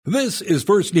This is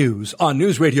First News on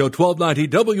News Radio 1290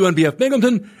 WNBF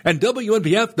Binghamton and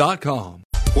WNBF.com.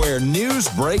 Where news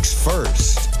breaks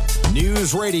first.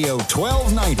 News Radio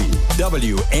 1290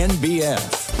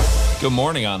 WNBF. Good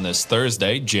morning on this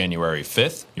Thursday, January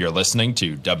 5th. You're listening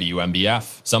to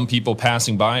WNBF. Some people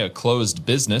passing by a closed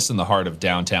business in the heart of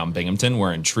downtown Binghamton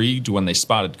were intrigued when they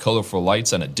spotted colorful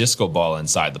lights and a disco ball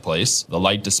inside the place. The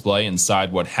light display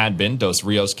inside what had been Dos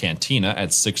Rios Cantina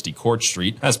at 60 Court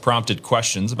Street has prompted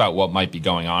questions about what might be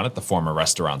going on at the former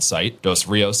restaurant site. Dos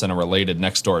Rios and a related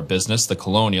next-door business, the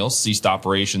Colonial, ceased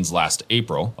operations last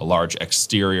April. A large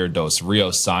exterior Dos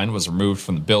Rios sign was removed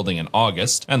from the building in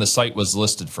August, and the site was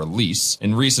listed for lease.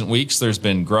 In recent weeks, there's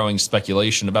been growing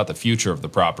speculation about the future of the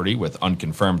property, with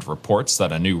unconfirmed reports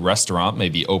that a new restaurant may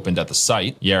be opened at the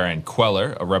site. Yaron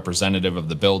Queller, a representative of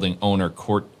the building owner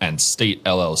Court and State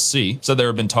LLC, said there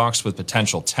have been talks with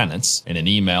potential tenants. In an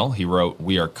email, he wrote,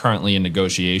 "We are currently in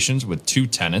negotiations with 2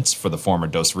 tenants for the former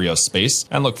Dos Rios space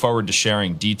and look forward to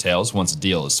sharing details once a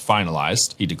deal is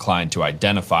finalized." He declined to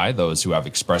identify those who have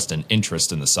expressed an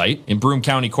interest in the site. In Broome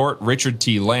County Court, Richard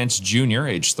T. Lance Jr.,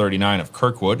 age 39 of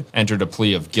Kirkwood, entered a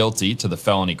plea of guilty to the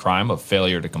felony crime of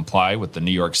failure to comply with the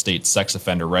New York State Sex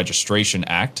Offender Registration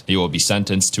Act. He will be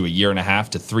sentenced to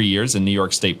 1.5 to 3 years in New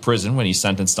York State prison when he's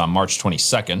sentenced on March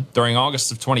 22nd. During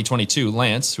August of 2022,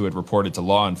 Lance, who had reported to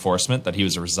law enforcement that he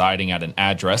was residing at an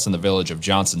address in the village of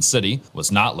Johnson City,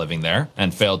 was not living there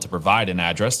and failed to provide an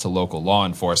address to local law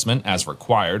enforcement as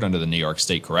required under the New York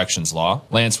State Corrections Law.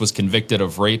 Lance was convicted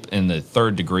of rape in the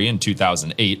 3rd degree in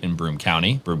 2008 in Broome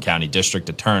County. Broome County District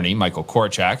Attorney Michael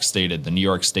Korchak stated the New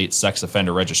York State Sex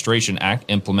Offender Registration Act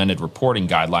implemented reporting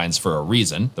guidelines for a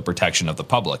reason: the protection of the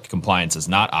public. Compliance is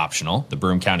not optional. The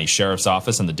Broome County Sheriff's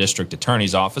Office and the District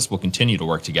Attorney's Office will continue to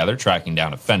work together, tracking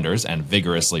down offenders and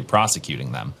vigorously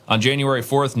prosecuting them. On January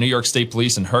 4th, New York State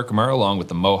Police in Herkimer, along with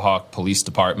the Mohawk Police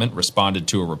Department, responded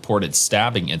to a reported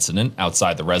stabbing incident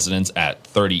outside the residence at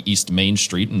 30 East Main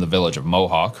Street in the village of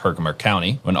Mohawk, Herkimer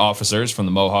County. When officers from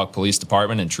the Mohawk Police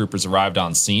Department and troopers arrived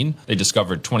on scene, they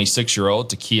discovered 26-year-old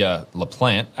Takia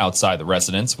LaPlante outside the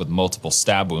residence with multiple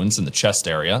stab wounds in the chest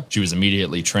area. She was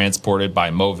immediately transported by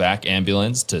Movac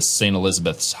ambulance to St.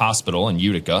 Elizabeth's Hospital in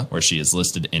Utica, where she is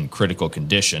listed in critical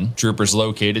condition. Troopers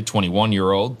located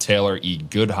 21-year-old Taylor E.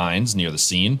 Goodhines near the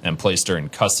scene and placed her in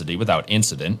custody without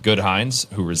incident. Goodhines,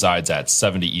 who resides at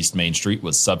 70 East Main Street,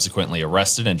 was subsequently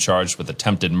arrested and charged with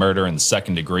attempted murder in the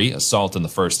 2nd degree, assault in the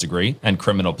 1st degree, and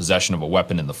criminal possession of a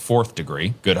weapon in the 4th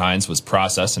degree. Goodhines was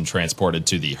processed and transported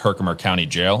to the Herkimer County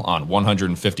Jail on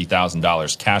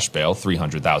 $150,000 cash bail,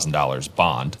 $300,000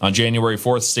 bond. On January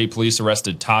 4th, state police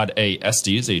arrested Todd A.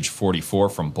 Estes, age 44,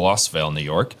 from Blossville, New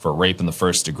York, for rape in the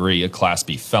 1st degree, a Class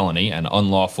B felony, and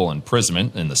unlawful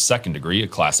imprisonment in the 2nd degree, a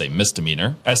Class A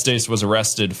misdemeanor. Estes was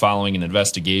arrested following an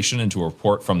investigation into a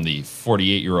report from the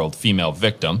 48-year-old female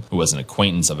victim, who was an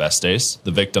acquaintance of Estes.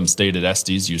 The victim stated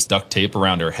Estes used duct tape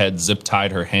around her head,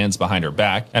 zip-tied her hands behind her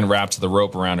back, and wrapped the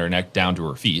rope around her neck down to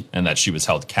her feet, and that she was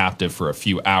held captive for a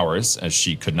few hours as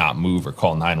she could not move or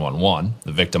call 911.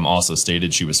 The victim also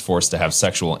stated she was forced to have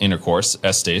sexual intercourse.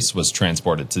 Estes was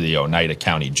transported to the Oneida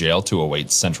County Jail to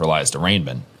await centralized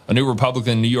arraignment. A new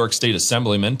Republican New York State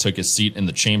Assemblyman took his seat in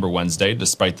the chamber Wednesday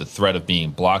despite the threat of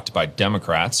being blocked by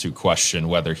Democrats who question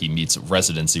whether he meets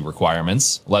residency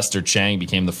requirements. Lester Chang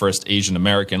became the first Asian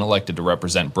American elected to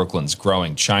represent Brooklyn's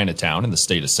growing Chinatown in the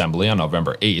state assembly on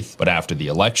November 8th. But after the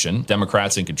election,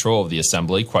 Democrats in control of the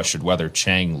assembly questioned whether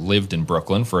Chang lived in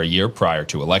Brooklyn for a year prior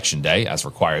to Election Day, as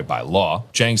required by law.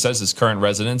 Chang says his current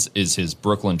residence is his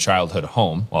Brooklyn childhood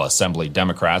home. While Assembly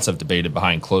Democrats have debated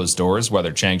behind closed doors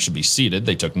whether Chang should be seated,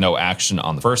 they took no action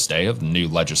on the first day of the new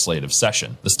legislative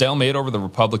session. The stalemate over the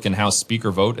Republican House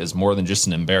Speaker vote is more than just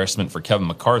an embarrassment for Kevin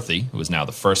McCarthy, who is now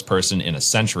the first person in a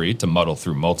century to muddle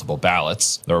through multiple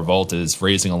ballots. The revolt is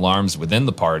raising alarms within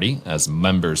the party, as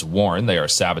members warn they are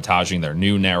sabotaging their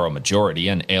new narrow majority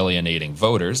and alienating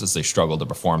voters as they struggle to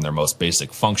perform their most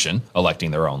basic function,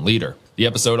 electing their own leader. The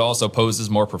episode also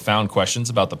poses more profound questions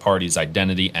about the party's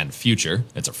identity and future.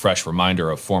 It's a fresh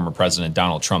reminder of former President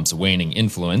Donald Trump's waning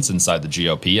influence inside the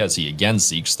GOP as he again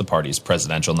seeks the party's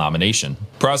presidential nomination.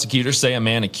 Prosecutors say a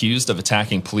man accused of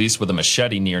attacking police with a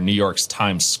machete near New York's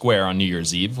Times Square on New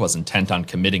Year's Eve was intent on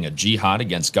committing a jihad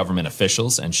against government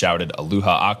officials and shouted Allahu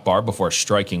Akbar before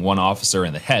striking one officer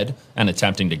in the head and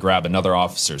attempting to grab another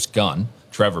officer's gun.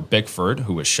 Trevor Bickford,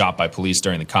 who was shot by police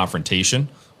during the confrontation,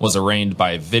 was arraigned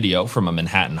by video from a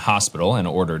Manhattan hospital and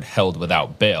ordered held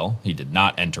without bail. He did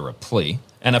not enter a plea.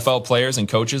 NFL players and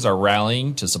coaches are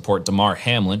rallying to support Damar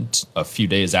Hamlin a few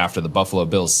days after the Buffalo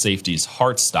Bills safety's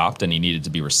heart stopped and he needed to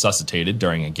be resuscitated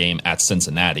during a game at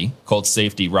Cincinnati. Colts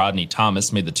safety Rodney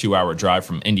Thomas made the 2-hour drive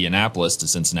from Indianapolis to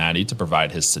Cincinnati to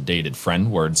provide his sedated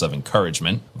friend words of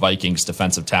encouragement. Vikings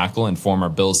defensive tackle and former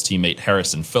Bills teammate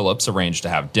Harrison Phillips arranged to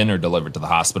have dinner delivered to the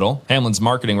hospital. Hamlin's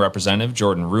marketing representative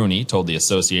Jordan Rooney told the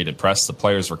Associated Press the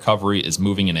player's recovery is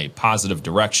moving in a positive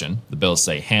direction. The Bills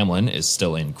say Hamlin is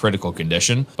still in critical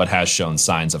condition, but has shown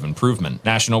signs of improvement.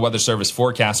 National Weather Service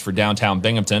forecast for downtown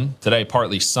Binghamton. Today,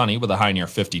 partly sunny with a high near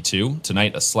 52.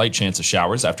 Tonight, a slight chance of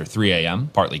showers after 3 a.m.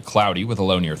 Partly cloudy with a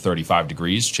low near 35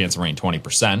 degrees. Chance of rain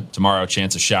 20%. Tomorrow,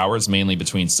 chance of showers mainly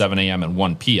between 7 a.m. and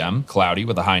 1 p.m. Cloudy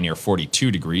with a high near 42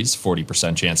 degrees.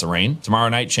 40% chance of rain. Tomorrow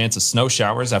night, chance of snow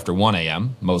showers after 1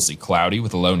 a.m. Mostly cloudy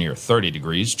with a low near 30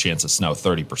 degrees. Chance of snow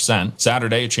 30%.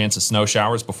 Saturday, a chance of snow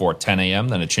showers before 10 a.m.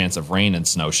 Then a chance of rain and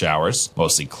snow showers.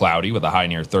 Mostly cloudy with a high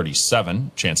near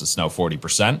 37, chance of snow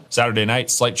 40%. Saturday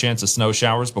night, slight chance of snow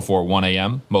showers before 1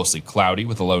 a.m., mostly cloudy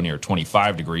with a low near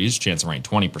 25 degrees, chance of rain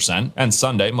 20%. And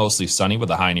Sunday, mostly sunny with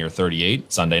a high near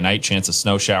 38. Sunday night, chance of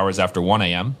snow showers after 1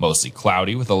 a.m., mostly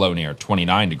cloudy with a low near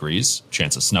 29 degrees,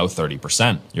 chance of snow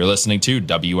 30%. You're listening to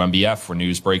WMBF, where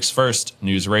news breaks first.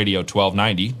 News Radio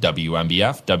 1290,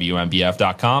 WMBF,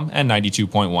 WMBF.com, and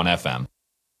 92.1 FM.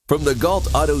 From the Galt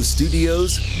Auto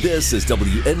Studios, this is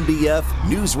WNBF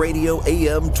News Radio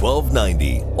AM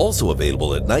 1290. Also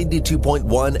available at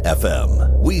 92.1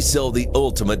 FM. We sell the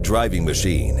ultimate driving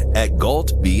machine at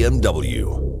Galt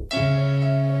BMW.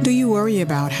 Do you worry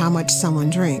about how much someone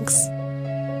drinks?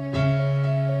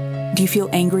 Do you feel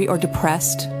angry or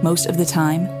depressed most of the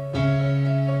time?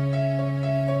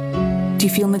 Do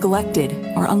you feel neglected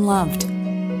or unloved?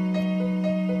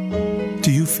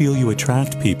 Do you feel you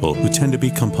attract people who tend to be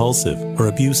compulsive or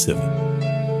abusive?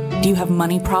 Do you have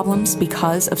money problems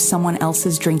because of someone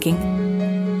else's drinking?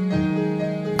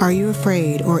 Are you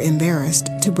afraid or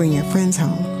embarrassed to bring your friends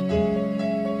home?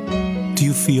 Do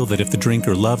you feel that if the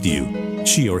drinker loved you,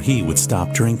 she or he would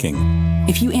stop drinking?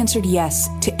 If you answered yes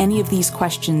to any of these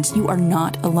questions, you are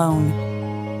not alone.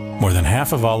 More than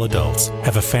half of all adults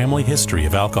have a family history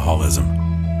of alcoholism.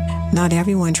 Not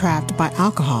everyone trapped by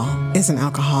alcohol is an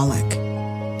alcoholic.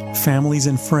 Families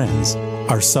and friends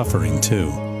are suffering too.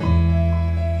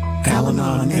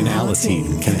 Al-Anon and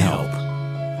Alateen can help.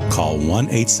 Call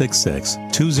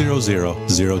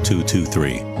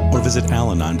 1-866-200-0223 or visit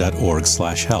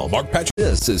alanon.org/help. Mark Patrick.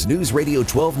 This is News Radio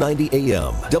 1290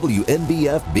 AM,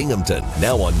 WNBF Binghamton.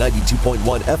 Now on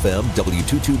 92.1 FM,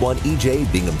 W221 EJ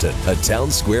Binghamton, a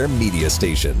Town Square media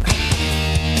station.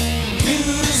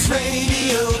 News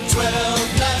Radio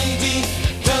 1290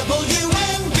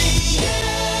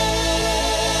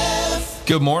 WNBF.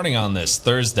 Good morning on this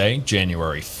Thursday,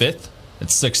 January 5th.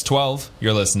 It's 6:12.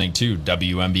 You're listening to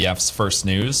WNBF's First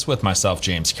News with myself,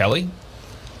 James Kelly.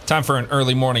 Time for an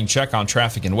early morning check on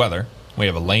traffic and weather. We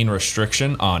have a lane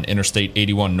restriction on Interstate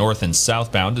 81 north and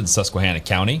southbound in Susquehanna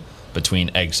County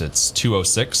between exits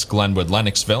 206 Glenwood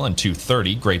Lennoxville and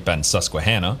 230 Great Bend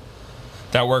Susquehanna.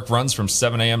 That work runs from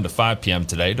 7 a.m. to 5 p.m.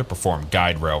 today to perform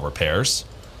guide rail repairs.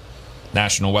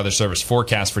 National Weather Service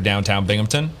forecast for downtown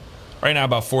Binghamton. Right now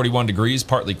about 41 degrees,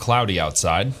 partly cloudy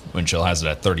outside. Wind chill has it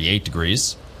at 38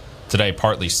 degrees. Today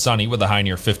partly sunny with a high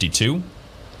near 52.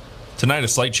 Tonight a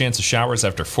slight chance of showers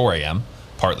after 4 a.m.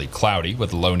 Partly cloudy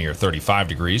with a low near 35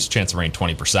 degrees, chance of rain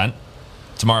 20%.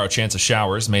 Tomorrow chance of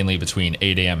showers mainly between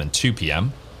 8 a.m. and 2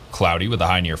 p.m. Cloudy with a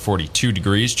high near 42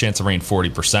 degrees, chance of rain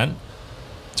 40%.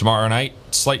 Tomorrow night,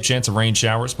 slight chance of rain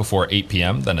showers before 8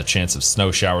 p.m., then a chance of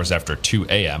snow showers after 2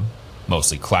 a.m.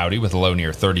 Mostly cloudy with a low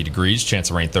near 30 degrees, chance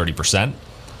of rain 30%.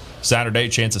 Saturday,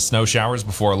 chance of snow showers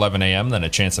before 11 a.m., then a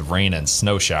chance of rain and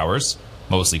snow showers.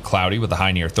 Mostly cloudy with a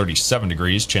high near 37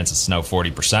 degrees, chance of snow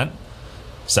 40%.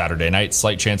 Saturday night,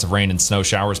 slight chance of rain and snow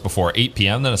showers before 8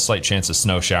 p.m., then a slight chance of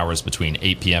snow showers between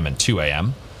 8 p.m. and 2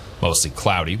 a.m. Mostly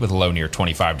cloudy with a low near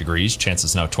 25 degrees, chance of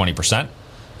snow 20%.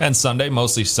 And Sunday,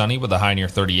 mostly sunny with a high near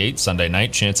 38. Sunday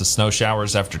night, chance of snow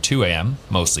showers after 2 a.m.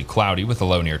 Mostly cloudy with a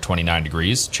low near 29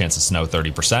 degrees. Chance of snow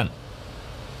 30%.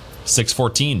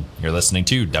 6:14. You're listening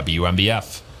to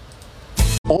WMBF.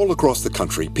 All across the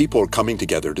country, people are coming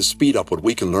together to speed up what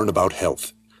we can learn about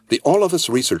health. The All of Us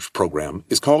Research Program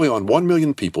is calling on 1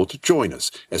 million people to join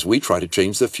us as we try to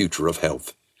change the future of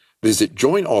health. Visit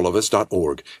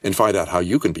joinallofus.org and find out how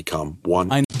you can become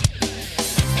one.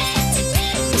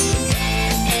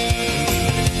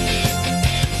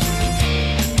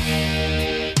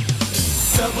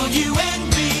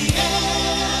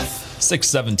 WNBF.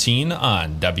 6:17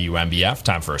 on WMBF.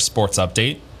 Time for a sports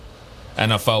update.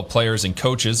 NFL players and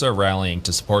coaches are rallying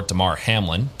to support Damar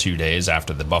Hamlin 2 days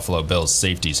after the Buffalo Bills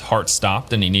safety's heart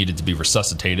stopped and he needed to be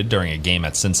resuscitated during a game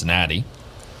at Cincinnati.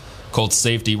 Colts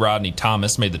safety Rodney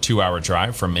Thomas made the 2-hour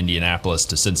drive from Indianapolis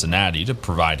to Cincinnati to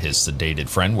provide his sedated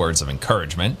friend words of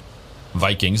encouragement.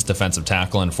 Vikings defensive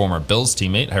tackle and former Bills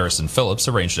teammate Harrison Phillips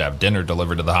arranged to have dinner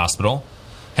delivered to the hospital.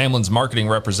 Hamlin's marketing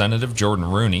representative Jordan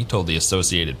Rooney told the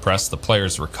Associated Press the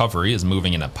player's recovery is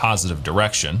moving in a positive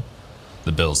direction.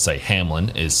 The Bills say Hamlin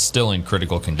is still in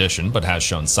critical condition but has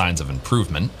shown signs of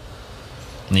improvement.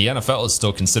 And the NFL is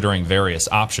still considering various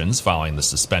options following the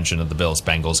suspension of the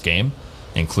Bills-Bengals game,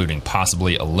 including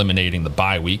possibly eliminating the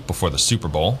bye week before the Super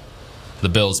Bowl. The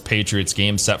Bills-Patriots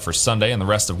game set for Sunday and the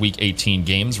rest of Week 18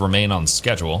 games remain on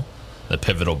schedule. The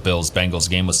pivotal Bills-Bengals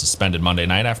game was suspended Monday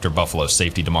night after Buffalo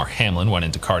safety Damar Hamlin went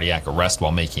into cardiac arrest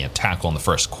while making a tackle in the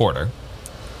first quarter.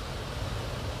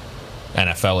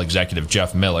 NFL executive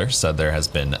Jeff Miller said there has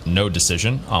been no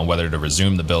decision on whether to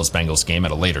resume the Bills-Bengals game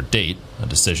at a later date. A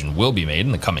decision will be made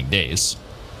in the coming days.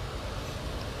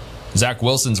 Zach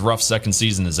Wilson's rough second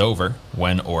season is over.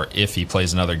 When or if he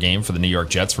plays another game for the New York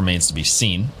Jets remains to be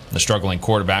seen. The struggling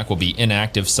quarterback will be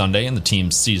inactive Sunday in the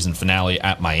team's season finale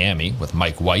at Miami, with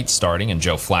Mike White starting and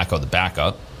Joe Flacco the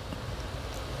backup.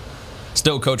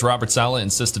 Still, Coach Robert Saleh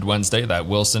insisted Wednesday that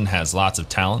Wilson has lots of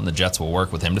talent and the Jets will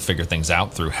work with him to figure things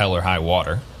out through hell or high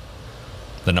water.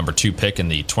 The number 2 pick in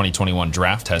the 2021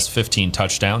 draft has 15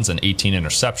 touchdowns and 18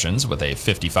 interceptions with a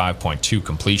 55.2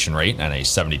 completion rate and a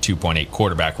 72.8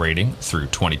 quarterback rating through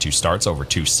 22 starts over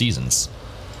 2 seasons.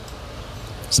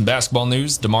 Some basketball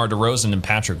news: DeMar DeRozan and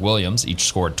Patrick Williams each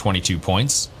scored 22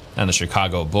 points, and the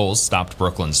Chicago Bulls stopped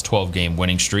Brooklyn's 12-game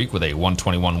winning streak with a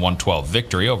 121-112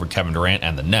 victory over Kevin Durant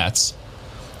and the Nets.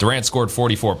 Durant scored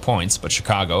 44 points, but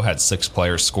Chicago had 6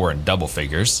 players score in double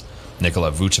figures.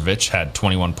 Nikola Vucevic had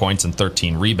 21 points and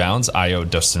 13 rebounds. Ayo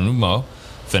Dosunmu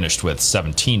finished with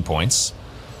 17 points.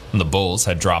 And the Bulls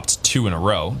had dropped 2 in a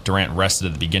row. Durant rested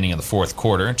at the beginning of the fourth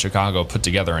quarter, and Chicago put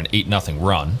together an 8-0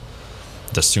 run.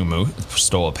 Dosunmu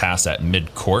stole a pass at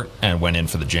mid-court and went in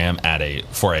for the jam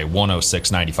for a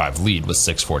 106-95 lead with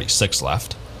 6:46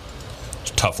 left.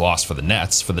 Tough loss for the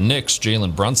Nets. For the Knicks,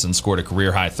 Jalen Brunson scored a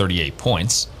career-high 38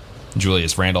 points.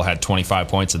 Julius Randle had 25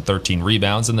 points and 13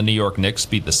 rebounds, and the New York Knicks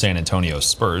beat the San Antonio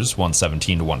Spurs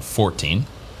 117-114.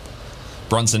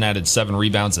 Brunson added 7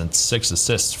 rebounds and 6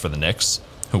 assists for the Knicks,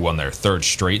 who won their 3rd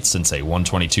straight since a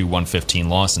 122-115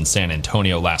 loss in San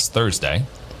Antonio last Thursday.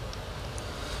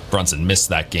 Brunson missed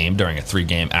that game during a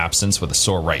 3-game absence with a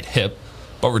sore right hip,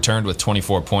 but returned with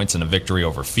 24 points in a victory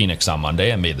over Phoenix on Monday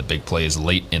and made the big plays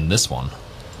late in this one.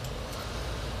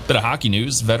 Bit of hockey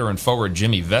news: veteran forward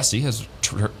Jimmy Vesey has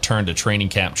turned a training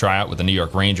camp tryout with the New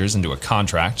York Rangers into a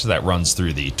contract that runs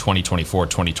through the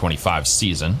 2024-2025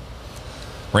 season.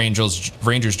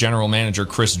 Rangers general manager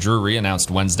Chris Drury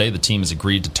announced Wednesday the team has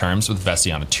agreed to terms with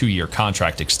Vesey on a 2-year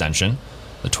contract extension.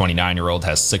 The 29-year-old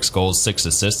has 6 goals, 6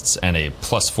 assists, and a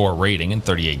 +4 rating in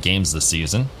 38 games this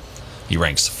season. He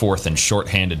ranks 4th in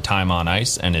shorthanded time on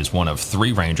ice and is one of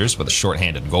 3 Rangers with a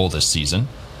shorthanded goal this season.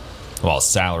 While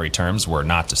salary terms were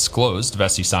not disclosed,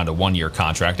 Vesey signed a 1-year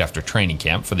contract after training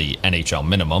camp for the NHL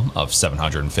minimum of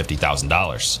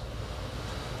 $750,000.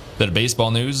 Bit of baseball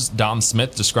news: Dom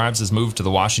Smith describes his move to the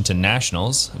Washington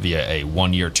Nationals via a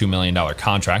 1-year, $2 million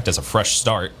contract as a fresh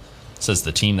start. Says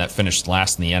the team that finished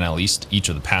last in the NL East each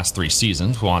of the past 3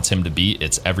 seasons wants him to be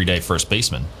its everyday first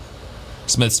baseman.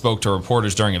 Smith spoke to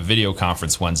reporters during a video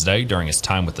conference Wednesday during his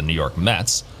time with the New York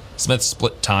Mets. Smith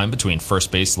split time between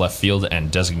first base, left field, and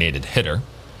designated hitter.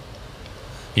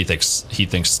 He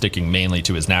thinks sticking mainly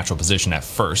to his natural position at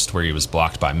first, where he was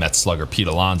blocked by Mets slugger Pete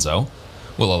Alonso,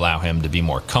 will allow him to be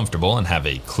more comfortable and have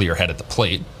a clear head at the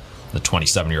plate. The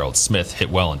 27-year-old Smith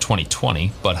hit well in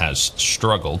 2020, but has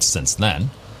struggled since then.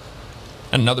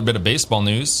 And another bit of baseball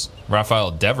news: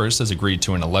 Rafael Devers has agreed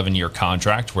to an 11-year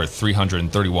contract worth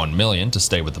 $331 million to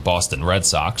stay with the Boston Red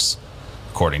Sox.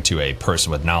 According to a person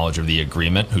with knowledge of the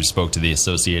agreement who spoke to the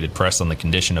Associated Press on the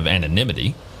condition of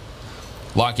anonymity.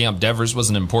 Locking up Devers was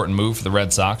an important move for the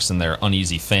Red Sox and their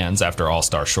uneasy fans after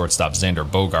all-star shortstop Xander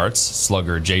Bogaerts,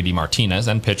 slugger J.D. Martinez,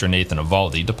 and pitcher Nathan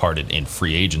Eovaldi departed in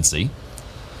free agency.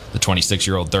 The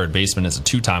 26-year-old third baseman is a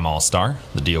 2-time All-Star.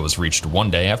 The deal was reached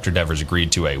one day after Devers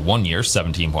agreed to a 1-year,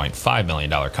 $17.5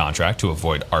 million contract to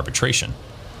avoid arbitration.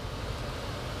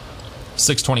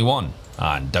 6:21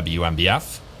 on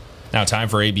WMBF. Now time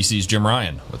for ABC's Jim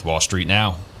Ryan with Wall Street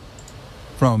Now.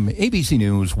 From ABC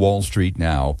News, Wall Street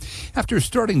now. After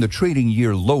starting the trading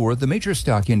year lower, the major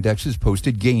stock indexes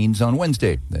posted gains on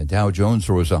Wednesday. The Dow Jones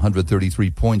rose 133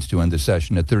 points to end the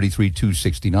session at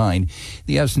 33,269.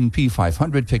 The S&P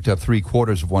 500 picked up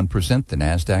 0.75%. The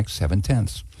Nasdaq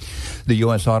 0.7. The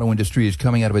U.S. auto industry is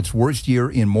coming out of its worst year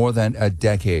in more than a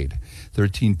decade.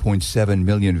 13.7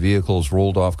 million vehicles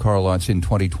rolled off car lots in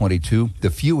 2022, the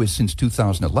fewest since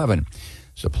 2011.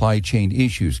 Supply chain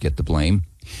issues get the blame.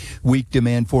 Weak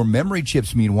demand for memory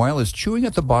chips, meanwhile, is chewing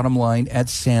at the bottom line at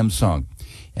Samsung.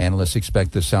 Analysts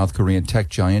expect the South Korean tech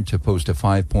giant to post a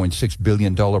 $5.6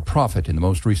 billion profit in the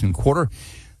most recent quarter.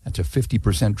 That's a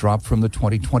 50% drop from the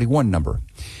 2021 number.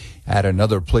 Add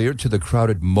another player to the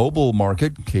crowded mobile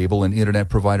market. Cable and internet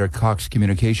provider Cox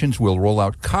Communications will roll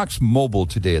out Cox Mobile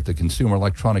today at the Consumer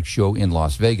Electronics Show in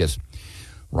Las Vegas.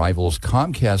 Rivals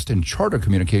Comcast and Charter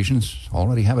Communications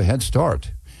already have a head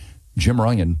start. Jim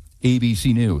Ryan,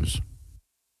 ABC News.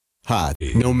 Hot.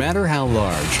 No matter how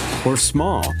large or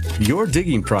small your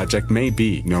digging project may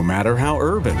be, no matter how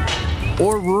urban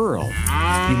or rural,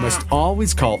 you must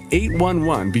always call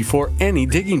 811 before any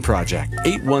digging project.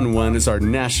 811 is our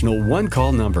national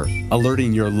one-call number,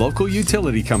 alerting your local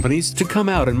utility companies to come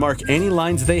out and mark any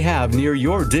lines they have near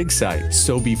your dig site.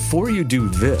 So before you do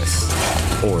this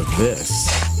or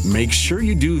this, make sure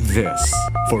you do this.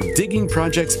 For digging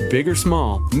projects big or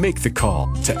small, make the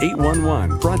call to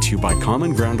 811. Brought to you by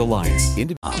Common Ground Alliance.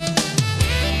 News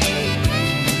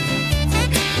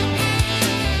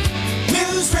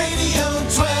Radio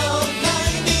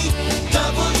 1290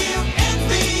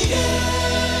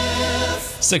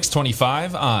 WNBF.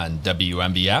 625 on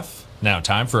WNBF. Now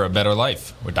time for A Better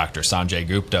Life with Dr. Sanjay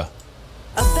Gupta.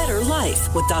 A Better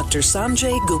Life with Dr.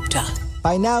 Sanjay Gupta.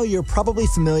 By now, you're probably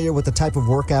familiar with the type of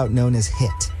workout known as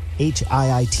HIIT,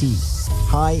 H-I-I-T,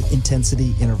 High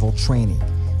Intensity Interval Training.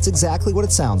 It's exactly what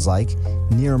it sounds like,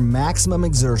 near maximum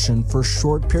exertion for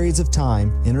short periods of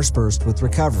time interspersed with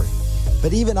recovery.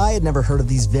 But even I had never heard of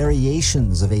these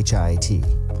variations of HIIT.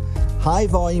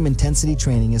 High-volume intensity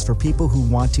training is for people who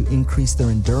want to increase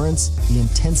their endurance. The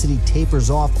intensity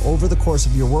tapers off over the course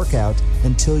of your workout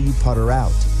until you putter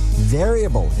out.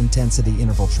 Variable intensity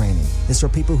interval training is for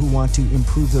people who want to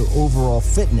improve their overall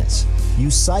fitness.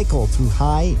 You cycle through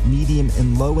high, medium,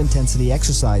 and low intensity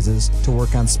exercises to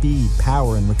work on speed,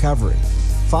 power, and recovery.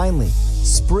 Finally,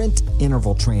 sprint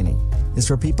interval training is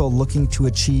for people looking to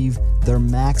achieve their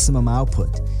maximum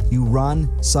output. You run,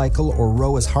 cycle, or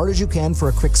row as hard as you can for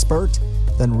a quick spurt,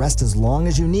 then rest as long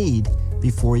as you need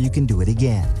before you can do it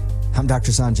again. I'm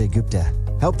Dr. Sanjay Gupta,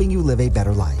 helping you live a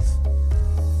better life.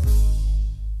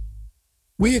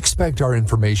 We expect our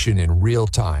information in real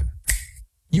time.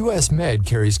 US Med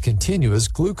carries continuous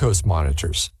glucose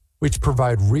monitors, which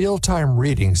provide real-time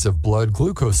readings of blood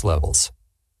glucose levels.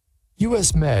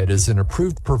 US Med is an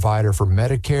approved provider for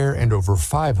Medicare and over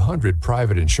 500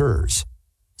 private insurers.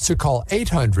 So call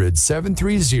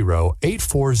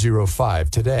 800-730-8405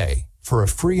 today for a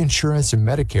free insurance and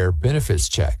Medicare benefits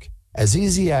check. As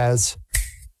easy as,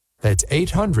 that's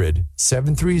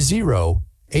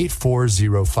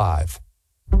 800-730-8405.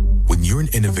 When you're an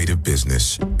innovative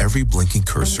business, every blinking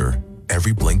cursor,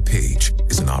 every blank page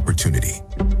is an opportunity.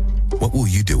 What will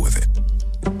you do with it?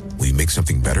 Will you make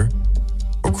something better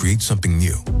or create something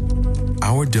new?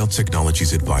 Our Dell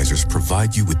Technologies advisors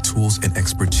provide you with tools and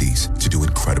expertise to do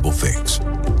incredible things.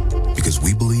 Because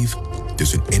we believe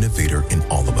there's an innovator in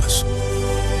all of us.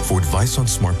 For advice on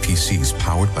smart PCs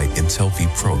powered by Intel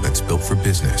vPro that's built for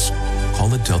business,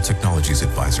 call a Dell Technologies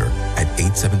advisor at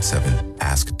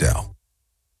 877-ASK-DELL.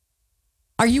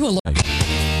 Are you alone?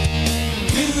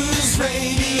 News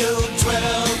Radio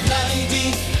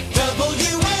 1290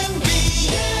 WNBF.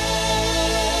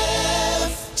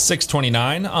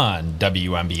 629 on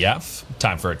WNBF.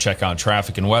 Time for a check on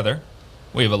traffic and weather.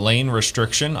 We have a lane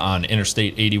restriction on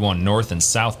Interstate 81 north and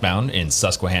southbound in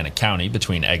Susquehanna County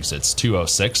between exits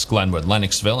 206 Glenwood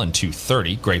Lennoxville and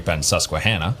 230 Great Bend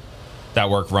Susquehanna.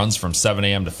 That work runs from 7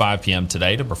 a.m. to 5 p.m.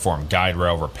 today to perform guide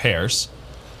rail repairs.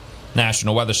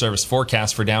 National Weather Service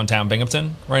forecast for downtown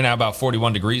Binghamton. Right now about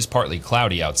 41 degrees, partly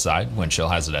cloudy outside. Wind chill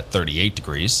has it at 38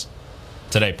 degrees.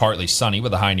 Today partly sunny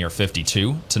with a high near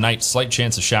 52. Tonight slight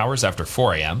chance of showers after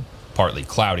 4 a.m. Partly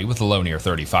cloudy with a low near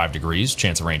 35 degrees.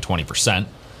 Chance of rain 20%.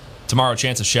 Tomorrow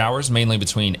chance of showers mainly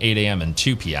between 8 a.m. and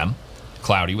 2 p.m.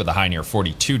 Cloudy with a high near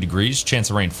 42 degrees.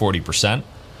 Chance of rain 40%.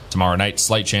 Tomorrow night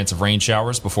slight chance of rain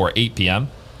showers before 8 p.m.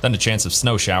 Then a chance of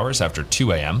snow showers after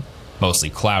 2 a.m. Mostly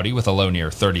cloudy with a low near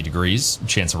 30 degrees,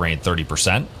 chance of rain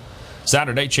 30%.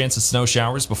 Saturday, chance of snow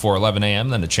showers before 11 a.m.,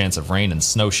 then a chance of rain and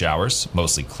snow showers,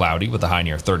 mostly cloudy with a high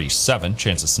near 37,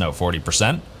 chance of snow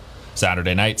 40%.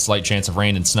 Saturday night, slight chance of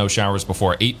rain and snow showers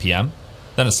before 8 p.m.,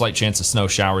 then a slight chance of snow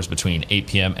showers between 8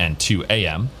 p.m. and 2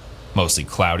 a.m., mostly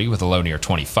cloudy with a low near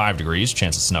 25 degrees,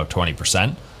 chance of snow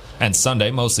 20%. And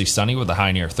Sunday, mostly sunny with a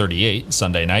high near 38.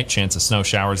 Sunday night, chance of snow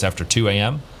showers after 2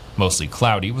 a.m., mostly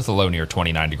cloudy with a low near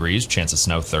 29 degrees, chance of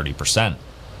snow 30%.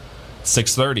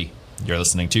 6:30, you're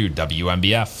listening to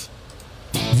WNBF.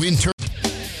 Winter.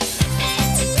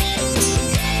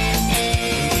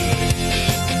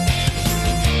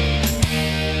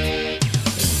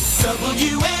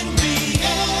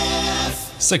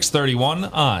 WNBF. 6:31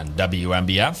 on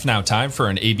WNBF. Now time for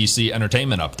an ABC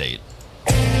Entertainment update.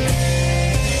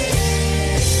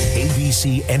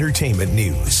 ABC Entertainment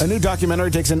News. A new documentary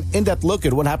takes an in-depth look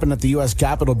at what happened at the U.S.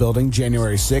 Capitol building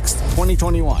January 6th,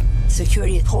 2021.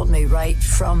 Security pulled me right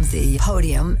from the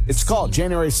podium. It's called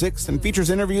January 6th and features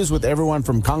interviews with everyone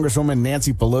from Congresswoman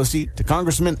Nancy Pelosi to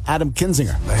Congressman Adam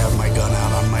Kinzinger. I have my gun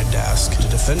out on my desk to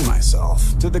defend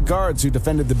myself. To the guards who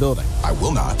defended the building. I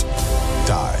will not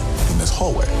die in this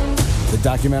hallway. The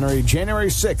documentary January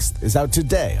 6th is out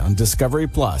today on Discovery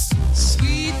Plus.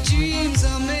 Sweet dreams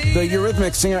are made. The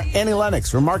Eurythmics singer Annie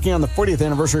Lennox, remarking on the 40th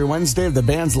anniversary Wednesday of the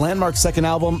band's landmark second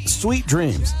album, Sweet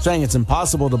Dreams, saying it's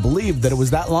impossible to believe that it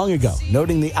was that long ago,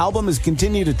 noting the album has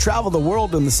continued to travel the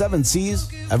world in the 7 seas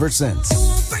ever since.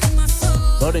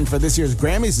 Voting for this year's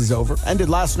Grammys is over, ended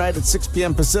last night at 6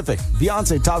 p.m. Pacific.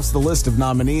 Beyoncé tops the list of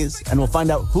nominees, and we'll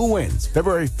find out who wins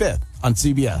February 5th on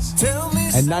CBS.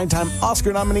 And 9-time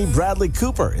Oscar nominee Bradley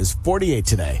Cooper is 48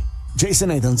 today. Jason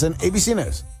Nathanson, ABC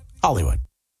News, Hollywood.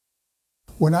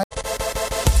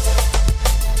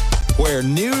 Where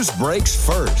news breaks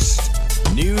first.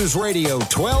 News Radio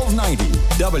 1290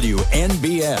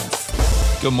 WNBF.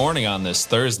 Good morning on this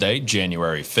Thursday,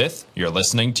 January 5th. You're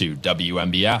listening to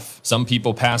WNBF. Some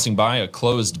people passing by a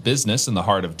closed business in the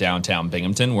heart of downtown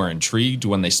Binghamton were intrigued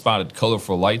when they spotted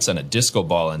colorful lights and a disco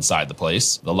ball inside the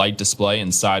place. The light display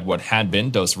inside what had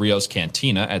been Dos Rios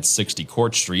Cantina at 60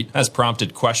 Court Street has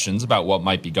prompted questions about what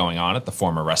might be going on at the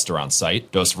former restaurant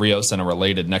site. Dos Rios and a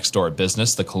related next-door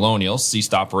business, the Colonial,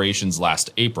 ceased operations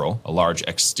last April. A large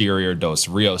exterior Dos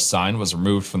Rios sign was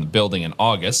removed from the building in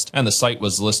August, and the site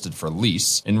was listed for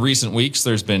lease. In recent weeks,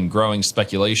 there's been growing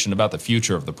speculation about the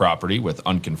future of the property, with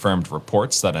unconfirmed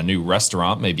reports that a new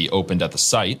restaurant may be opened at the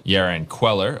site. Yaron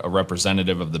Queller, a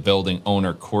representative of the building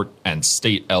owner Court and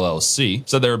State LLC,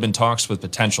 said there have been talks with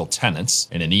potential tenants.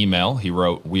 In an email, he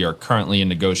wrote, "We are currently in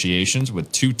negotiations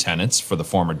with 2 tenants for the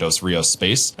former Dos Rios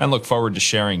space and look forward to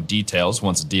sharing details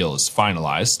once a deal is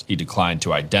finalized." He declined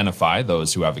to identify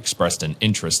those who have expressed an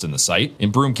interest in the site.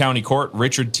 In Broome County Court,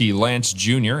 Richard T. Lance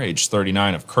Jr., age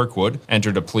 39 of Kirkwood, entered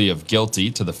a plea of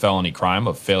guilty to the felony crime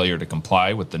of failure to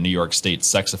comply with the New York State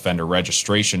Sex Offender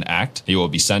Registration Act. He will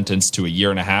be sentenced to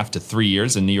 1.5 to 3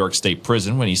 years in New York State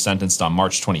prison when he's sentenced on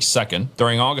March 22nd.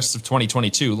 During August of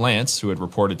 2022, Lance, who had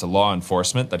reported to law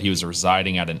enforcement that he was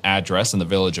residing at an address in the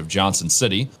village of Johnson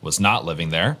City, was not living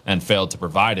there and failed to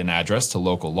provide an address to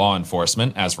local law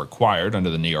enforcement as required under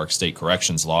the New York State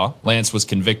Corrections Law. Lance was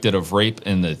convicted of rape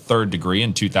in the 3rd degree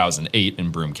in 2008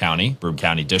 in Broome County. Broome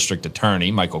County District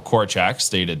Attorney Michael Korchak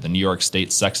stated the New York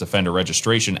State Sex Offender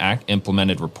Registration Act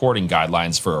implemented reporting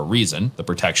guidelines for a reason: the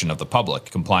protection of the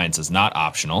public. Compliance is not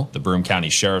optional. The Broome County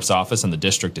Sheriff's Office and the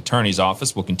District Attorney's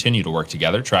Office will continue to work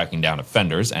together, tracking down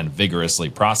offenders and vigorously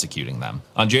prosecuting them.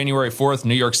 On January 4th,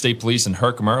 New York State Police in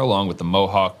Herkimer, along with the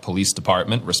Mohawk Police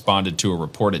Department, responded to a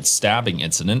reported stabbing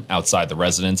incident outside the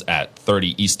residence at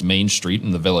 30 East Main Street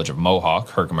in the village of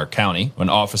Mohawk, Herkimer County. When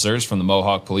officers from the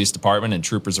Mohawk Police Department and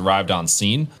troopers arrived on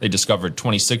scene, they discovered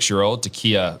 26-year-old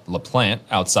Takia LaPlante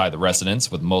outside the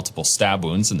residence with multiple stab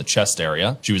wounds in the chest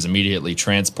area. She was immediately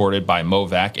transported by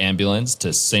Movac ambulance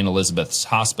to St. Elizabeth's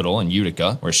Hospital in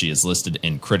Utica, where she is listed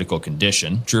in critical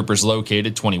condition. Troopers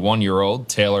located 21-year-old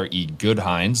Taylor E.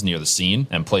 Goodhines near the scene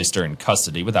and placed her in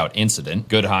custody without incident.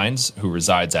 Goodhines, who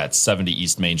resides at 70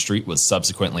 East Main Street, was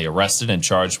subsequently arrested and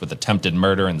charged with attempted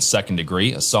murder in the 2nd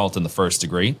degree, assault in the 1st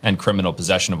degree, and criminal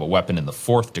possession of a weapon in the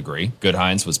 4th degree.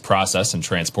 Goodhines was processed and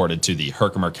transported to the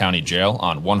Herkimer County Jail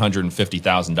on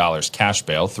 $150,000 cash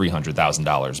bail,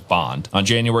 $300,000 bond. On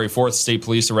January 4th, state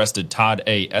police arrested Todd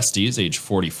A. Estes, age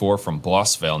 44, from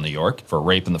Blossville, New York, for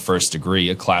rape in the 1st degree,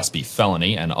 a Class B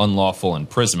felony, and unlawful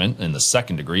imprisonment in the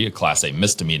 2nd degree, a Class A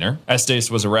misdemeanor.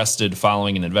 Estes was arrested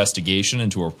following an investigation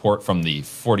into a report from the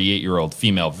 48-year-old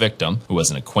female victim, who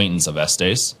was an acquaintance of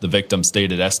Estes. The victim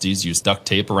stated Estes used duct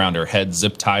tape around her head,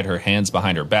 zip-tied her hands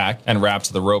behind her back, and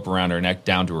wrapped the rope around her neck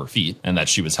down to her feet, and that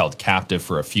she was held captive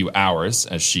for a few hours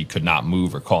as she could not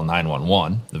move or call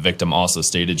 911. The victim also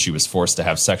stated she was forced to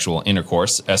have sexual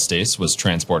intercourse. Estes was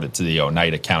transported to the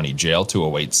Oneida County Jail to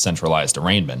await centralized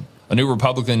arraignment. A new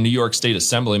Republican New York State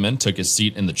Assemblyman took his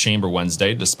seat in the chamber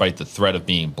Wednesday despite the threat of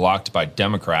being blocked by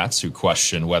Democrats who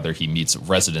question whether he meets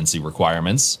residency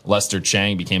requirements. Lester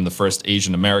Chang became the first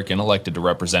Asian American elected to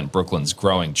represent Brooklyn's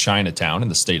growing Chinatown in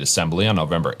the state assembly on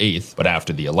November 8th. But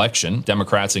after the election,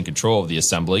 Democrats in control of the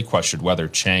assembly questioned whether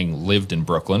Chang lived in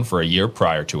Brooklyn for a year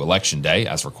prior to Election Day,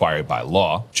 as required by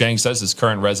law. Chang says his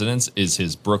current residence is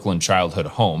his Brooklyn childhood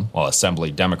home. While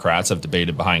Assembly Democrats have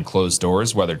debated behind closed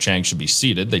doors whether Chang should be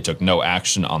seated, they took no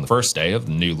action on the first day of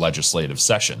the new legislative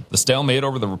session. The stalemate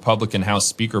over the Republican House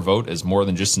Speaker vote is more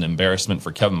than just an embarrassment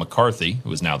for Kevin McCarthy,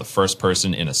 who is now the first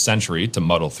person in a century to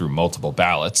muddle through multiple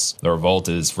ballots. The revolt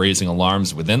is raising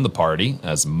alarms within the party,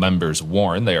 as members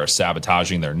warn they are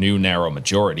sabotaging their new narrow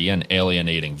majority and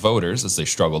alienating voters as they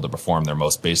struggle to perform their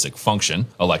most basic function,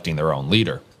 electing their own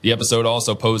leader. The episode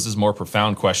also poses more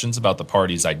profound questions about the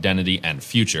party's identity and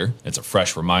future. It's a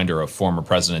fresh reminder of former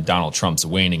President Donald Trump's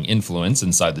waning influence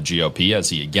inside the GOP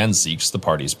as he again seeks the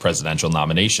party's presidential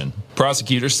nomination.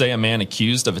 Prosecutors say a man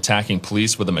accused of attacking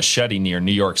police with a machete near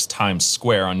New York's Times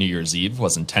Square on New Year's Eve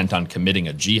was intent on committing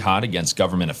a jihad against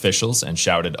government officials and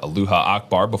shouted Allahu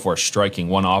Akbar before striking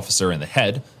one officer in the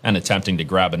head and attempting to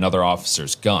grab another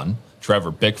officer's gun. Trevor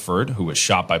Bickford, who was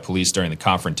shot by police during the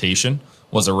confrontation,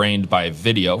 was arraigned by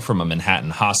video from a Manhattan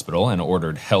hospital and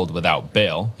ordered held without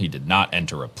bail. He did not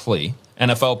enter a plea.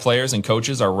 NFL players and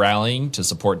coaches are rallying to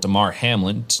support Damar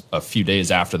Hamlin a few days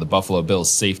after the Buffalo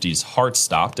Bills safety's heart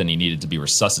stopped and he needed to be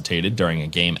resuscitated during a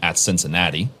game at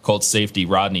Cincinnati. Colts safety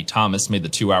Rodney Thomas made the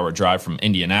 2-hour drive from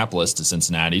Indianapolis to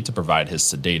Cincinnati to provide his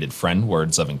sedated friend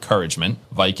words of encouragement.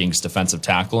 Vikings defensive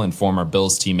tackle and former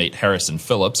Bills teammate Harrison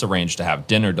Phillips arranged to have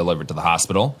dinner delivered to the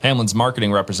hospital. Hamlin's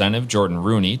marketing representative Jordan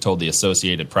Rooney told the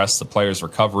Associated Press the player's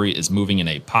recovery is moving in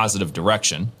a positive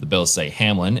direction. The Bills say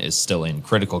Hamlin is still in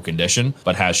critical condition,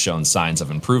 but has shown signs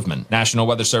of improvement. National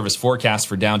Weather Service forecast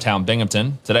for downtown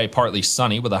Binghamton. Today, partly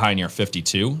sunny with a high near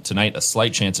 52. Tonight, a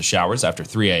slight chance of showers after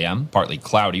 3 a.m. Partly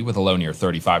cloudy with a low near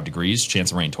 35 degrees.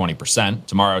 Chance of rain 20%.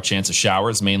 Tomorrow, chance of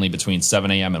showers mainly between 7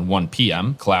 a.m. and 1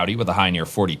 p.m. Cloudy with a high near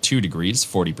 42 degrees.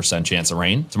 40% chance of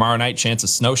rain. Tomorrow night, chance of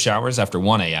snow showers after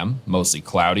 1 a.m. Mostly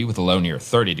cloudy with a low near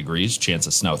 30 degrees. Chance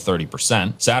of snow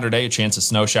 30%. Saturday, a chance of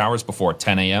snow showers before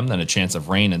 10 a.m. Then a chance of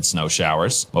rain and snow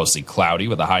showers. Mostly cloudy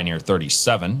with a high near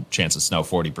 37, chance of snow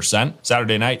 40%.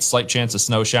 Saturday night, slight chance of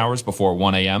snow showers before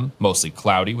 1 a.m., mostly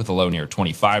cloudy with a low near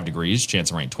 25 degrees, chance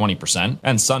of rain 20%.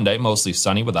 And Sunday, mostly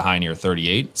sunny with a high near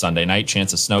 38. Sunday night,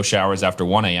 chance of snow showers after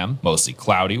 1 a.m., mostly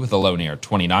cloudy with a low near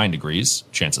 29 degrees,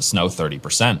 chance of snow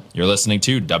 30%. You're listening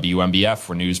to WMBF,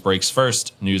 where news breaks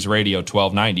first. News Radio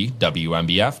 1290,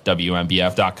 WMBF,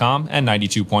 WMBF.com, and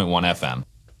 92.1 FM.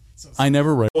 I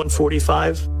never read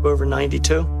 145 over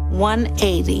 92.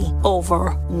 180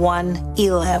 over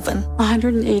 111.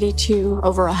 182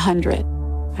 over 100.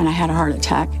 And I had a heart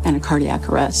attack and a cardiac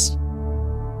arrest.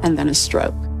 And then a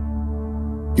stroke.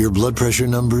 Your blood pressure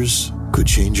numbers could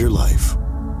change your life.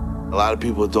 A lot of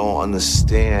people don't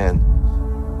understand,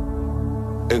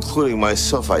 including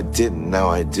myself. I didn't, now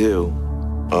I do,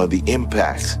 the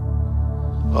impact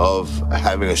of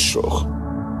having a stroke.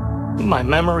 My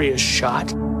memory is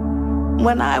shot.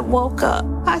 When I woke up,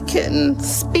 I couldn't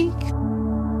speak.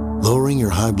 Lowering your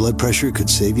high blood pressure could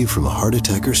save you from a heart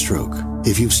attack or stroke.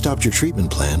 If you've stopped your treatment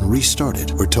plan, restart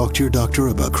it or talk to your doctor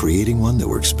about creating one that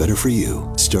works better for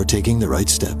you. Start taking the right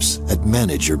steps at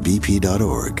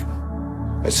manageyourbp.org.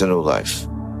 It's a new life,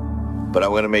 but I'm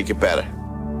going to make it better.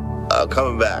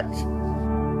 Coming back.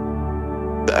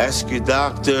 Ask your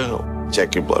doctor,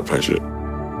 check your blood pressure.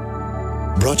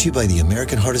 Brought to you by the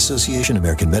American Heart Association,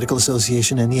 American Medical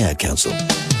Association, and the Ad Council.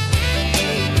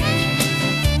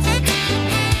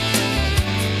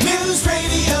 News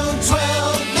Radio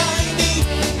 1290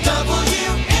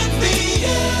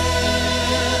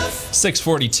 WMBF.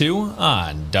 642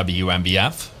 on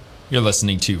WMBF. You're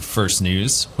listening to First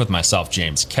News with myself,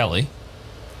 James Kelly.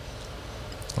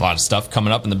 A lot of stuff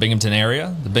coming up in the Binghamton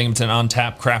area. The Binghamton On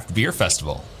Tap Craft Beer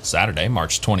Festival, Saturday,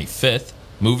 March 25th,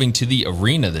 moving to the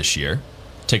arena this year.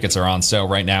 Tickets are on sale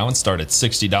right now and start at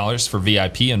 $60 for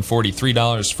VIP and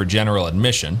 $43 for general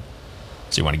admission.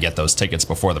 So you want to get those tickets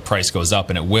before the price goes up,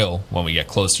 and it will when we get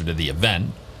closer to the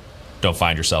event. Don't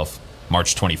find yourself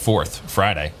March 24th,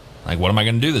 Friday. Like, what am I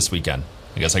going to do this weekend?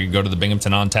 I guess I could go to the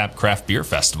Binghamton On Tap Craft Beer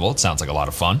Festival. It sounds like a lot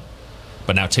of fun.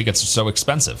 But now tickets are so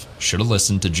expensive. Should have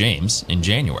listened to James in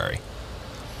January.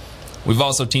 We've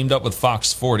also teamed up with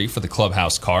Fox 40 for the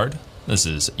Clubhouse card. This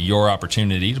is your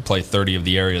opportunity to play 30 of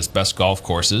the area's best golf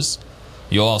courses.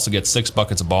 You'll also get 6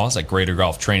 buckets of balls at Greater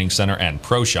Golf Training Center and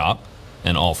Pro Shop,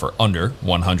 and all for under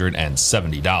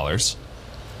 $170.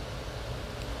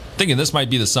 Thinking this might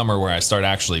be the summer where I start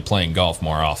actually playing golf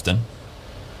more often.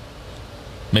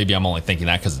 Maybe I'm only thinking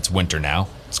that because it's winter now.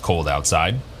 It's cold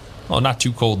outside. Well, not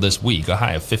too cold this week. A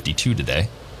high of 52 today.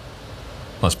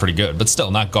 Well, that's pretty good, but still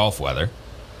not golf weather.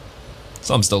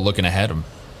 So I'm still looking ahead. I'm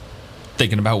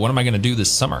thinking about what am I going to do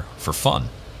this summer for fun.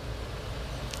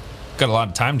 Got a lot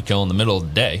of time to kill in the middle of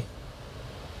the day.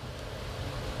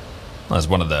 Well, that's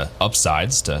one of the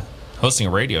upsides to hosting a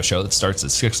radio show that starts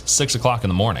at 6 o'clock in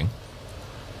the morning.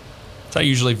 So I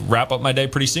usually wrap up my day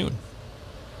pretty soon.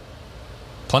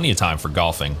 Plenty of time for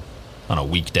golfing on a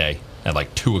weekday at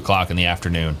like 2 o'clock in the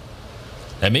afternoon.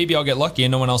 And maybe I'll get lucky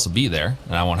and no one else will be there,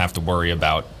 and I won't have to worry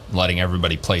about letting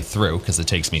everybody play through because it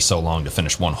takes me so long to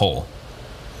finish one hole.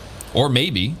 Or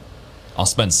maybe I'll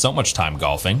spend so much time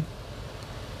golfing,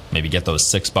 maybe get those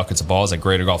 6 buckets of balls at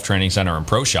Greater Golf Training Center and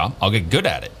Pro Shop, I'll get good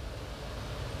at it.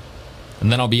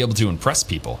 And then I'll be able to impress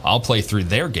people. I'll play through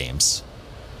their games.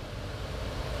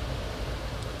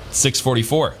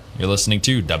 6:44. You're listening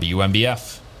to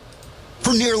WMBF.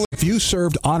 If you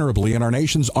served honorably in our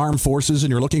nation's armed forces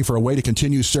and you're looking for a way to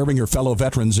continue serving your fellow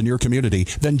veterans in your community,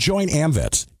 then join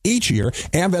AMVETS. Each year,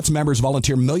 AMVETS members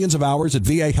volunteer millions of hours at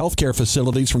VA healthcare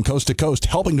facilities from coast to coast,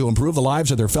 helping to improve the lives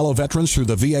of their fellow veterans through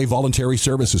the VA Voluntary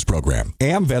Services Program.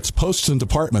 AMVETS posts and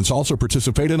departments also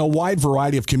participate in a wide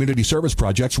variety of community service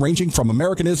projects ranging from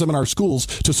Americanism in our schools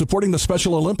to supporting the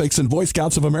Special Olympics and Boy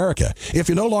Scouts of America. If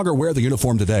you no longer wear the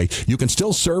uniform today, you can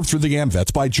still serve through the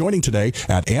AMVETS by joining today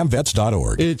at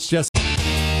amvets.org. It's just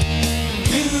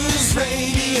News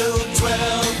Radio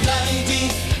 1290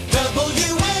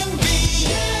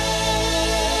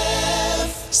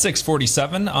 WMBF.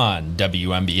 6:47 on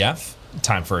WMBF.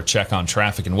 Time for a check on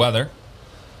traffic and weather.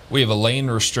 We have a lane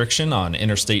restriction on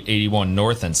Interstate 81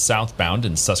 north and southbound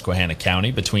in Susquehanna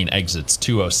County between exits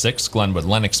 206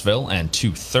 Glenwood-Lennoxville and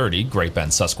 230 Great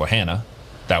Bend, Susquehanna.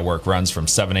 That work runs from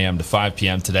 7 a.m. to 5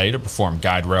 p.m. today to perform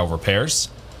guide rail repairs.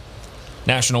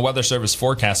 National Weather Service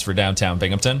forecast for downtown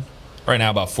Binghamton. Right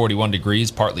now about 41 degrees,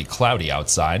 partly cloudy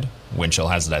outside. Wind chill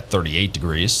has it at 38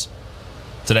 degrees.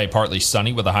 Today partly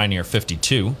sunny with a high near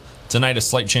 52. Tonight a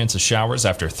slight chance of showers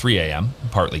after 3 a.m.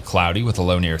 Partly cloudy with a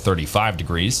low near 35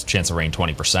 degrees. Chance of rain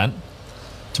 20%.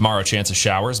 Tomorrow chance of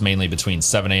showers mainly between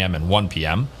 7 a.m. and 1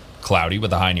 p.m. Cloudy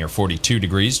with a high near 42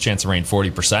 degrees. Chance of rain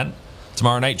 40%.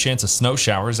 Tomorrow night chance of snow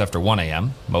showers after 1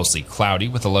 a.m. Mostly cloudy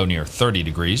with a low near 30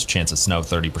 degrees. Chance of snow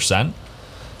 30%.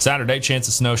 Saturday, chance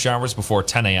of snow showers before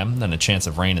 10 a.m., then a chance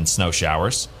of rain and snow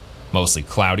showers. Mostly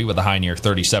cloudy with a high near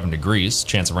 37 degrees,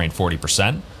 chance of rain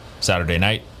 40%. Saturday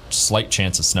night, slight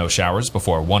chance of snow showers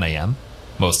before 1 a.m.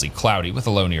 Mostly cloudy with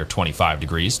a low near 25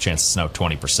 degrees, chance of snow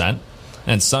 20%.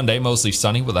 And Sunday, mostly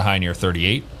sunny with a high near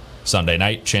 38. Sunday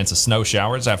night, chance of snow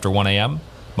showers after 1 a.m.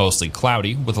 Mostly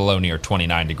cloudy with a low near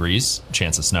 29 degrees,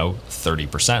 chance of snow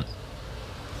 30%.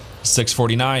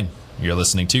 6:49, you're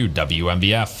listening to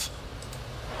WMBF.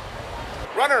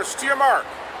 Runners to your mark.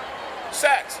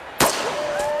 Set.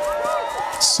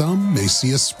 Some may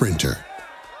see a sprinter.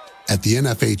 At the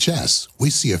NFHS, we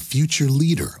see a future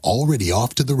leader already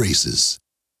off to the races.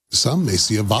 Some may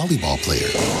see a volleyball player.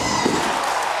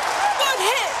 Good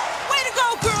hit! Way to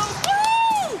go, girls!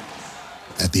 Woo!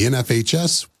 At the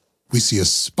NFHS, we see a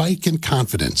spike in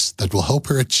confidence that will help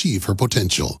her achieve her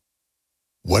potential.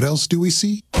 What else do we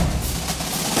see?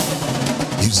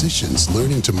 Musicians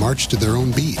learning to march to their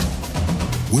own beat.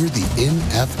 We're the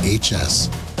NFHS,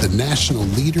 the national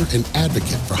leader and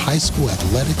advocate for high school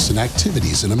athletics and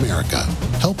activities in America,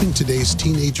 helping today's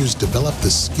teenagers develop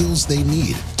the skills they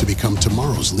need to become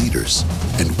tomorrow's leaders.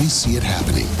 And we see it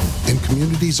happening in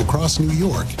communities across New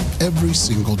York every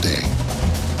single day.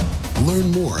 Learn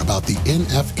more about the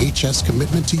NFHS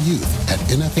commitment to youth at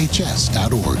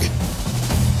nfhs.org.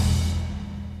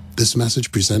 This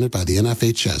message presented by the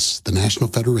NFHS, the National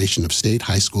Federation of State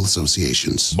High School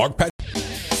Associations. Mark Pat.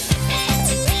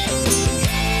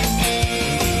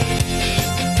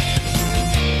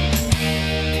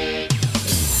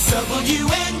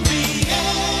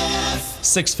 WMBF.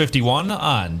 6:51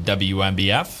 on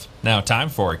WMBF. Now time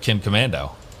for Kim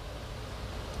Commando.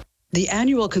 The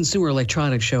annual Consumer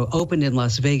Electronics Show opened in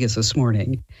Las Vegas this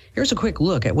morning. Here's a quick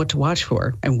look at what to watch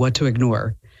for and what to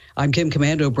ignore. I'm Kim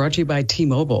Commando, brought to you by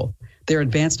T-Mobile. Their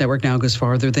advanced network now goes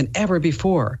farther than ever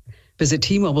before. Visit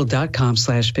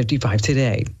T-Mobile.com/55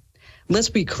 today. Let's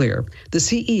be clear. The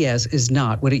CES is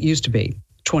not what it used to be.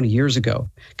 20 years ago,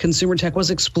 consumer tech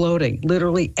was exploding.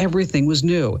 Literally everything was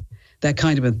new. That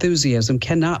kind of enthusiasm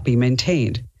cannot be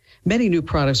maintained. Many new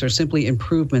products are simply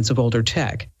improvements of older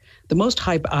tech. The most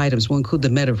hype items will include the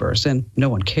metaverse, and no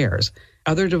one cares.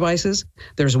 Other devices?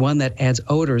 There's one that adds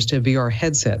odors to VR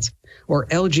headsets, or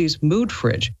LG's Mood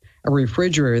Fridge, a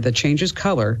refrigerator that changes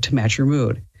color to match your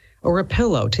mood, or a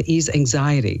pillow to ease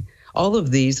anxiety. All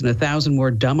of these and 1,000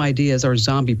 more dumb ideas are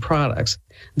zombie products.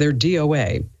 They're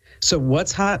DOA. So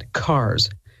what's hot? Cars.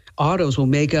 Autos will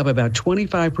make up about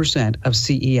 25% of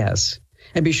CES.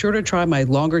 And be sure to try my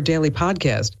longer daily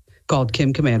podcast called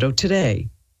Kim Komando Today.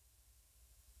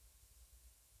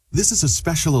 This is a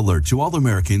special alert to all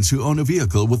Americans who own a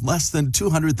vehicle with less than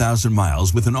 200,000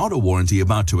 miles with an auto warranty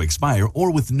about to expire or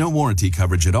with no warranty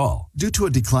coverage at all. Due to a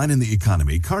decline in the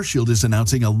economy, CarShield is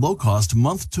announcing a low-cost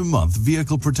month-to-month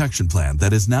vehicle protection plan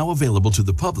that is now available to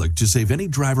the public to save any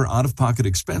driver out-of-pocket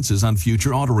expenses on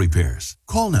future auto repairs.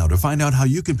 Call now to find out how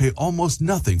you can pay almost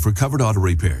nothing for covered auto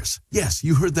repairs. Yes,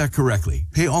 you heard that correctly.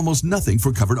 Pay almost nothing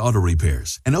for covered auto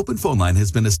repairs. An open phone line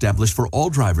has been established for all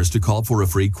drivers to call for a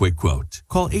free quick quote.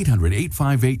 Call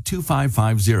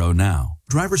 800-858-2550 now.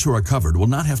 Drivers who are covered will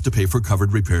not have to pay for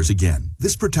covered repairs again.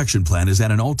 This protection plan is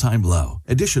at an all-time low.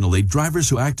 Additionally, drivers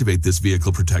who activate this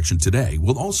vehicle protection today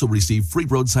will also receive free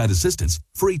roadside assistance,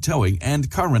 free towing, and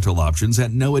car rental options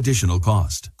at no additional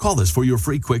cost. Call us for your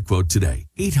free quick quote today.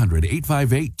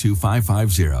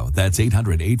 800-858-2550. That's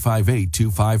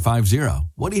 800-858-2550.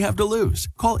 What do you have to lose?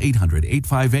 Call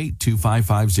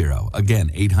 800-858-2550. Again,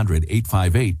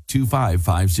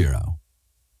 800-858-2550.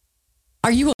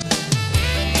 Are you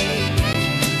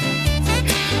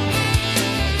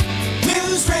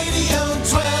News Radio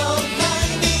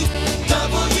 1290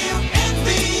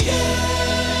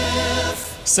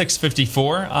 WNBF.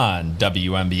 6:54 on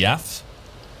WNBF.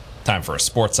 Time for a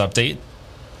sports update.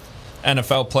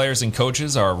 NFL players and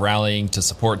coaches are rallying to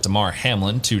support Damar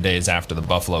Hamlin 2 days after the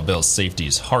Buffalo Bills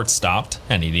safety's heart stopped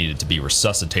and he needed to be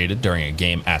resuscitated during a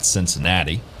game at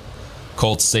Cincinnati.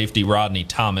 Colts safety Rodney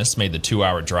Thomas made the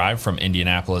 2-hour drive from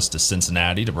Indianapolis to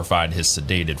Cincinnati to provide his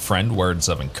sedated friend words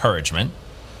of encouragement.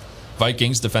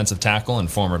 Vikings defensive tackle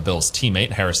and former Bills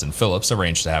teammate Harrison Phillips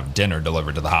arranged to have dinner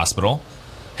delivered to the hospital.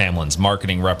 Hamlin's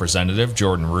marketing representative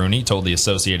Jordan Rooney told the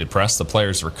Associated Press the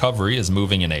player's recovery is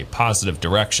moving in a positive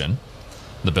direction.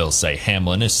 The Bills say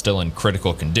Hamlin is still in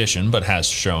critical condition but has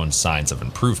shown signs of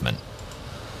improvement.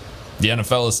 The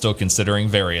NFL is still considering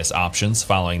various options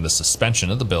following the suspension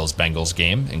of the Bills-Bengals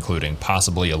game, including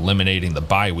possibly eliminating the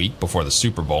bye week before the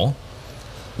Super Bowl.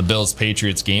 The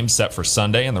Bills-Patriots game set for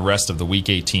Sunday, and the rest of the Week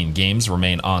 18 games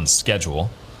remain on schedule.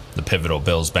 The pivotal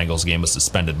Bills-Bengals game was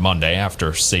suspended Monday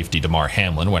after safety Damar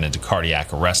Hamlin went into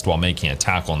cardiac arrest while making a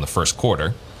tackle in the first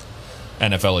quarter.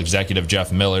 NFL executive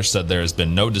Jeff Miller said there has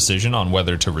been no decision on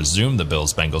whether to resume the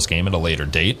Bills-Bengals game at a later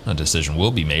date. A decision will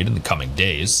be made in the coming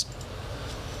days.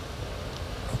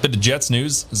 Bit of Jets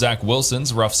news. Zach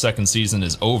Wilson's rough second season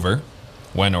is over.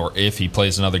 When or if he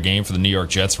plays another game for the New York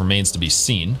Jets remains to be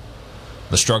seen.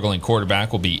 The struggling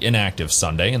quarterback will be inactive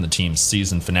Sunday in the team's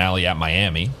season finale at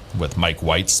Miami, with Mike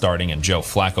White starting and Joe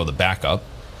Flacco the backup.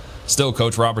 Still,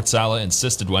 Coach Robert Saleh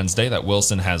insisted Wednesday that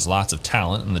Wilson has lots of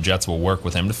talent and the Jets will work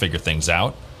with him to figure things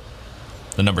out.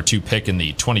 The number 2 pick in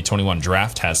the 2021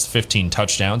 draft has 15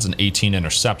 touchdowns and 18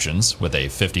 interceptions with a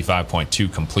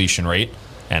 55.2 completion rate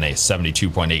and a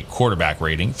 72.8 quarterback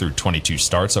rating through 22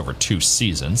 starts over 2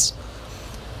 seasons.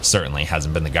 Certainly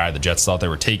hasn't been the guy the Jets thought they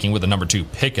were taking with the number 2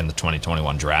 pick in the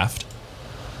 2021 draft.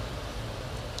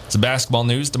 To basketball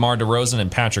news, DeMar DeRozan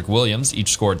and Patrick Williams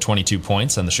each scored 22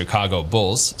 points, and the Chicago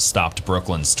Bulls stopped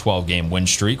Brooklyn's 12-game win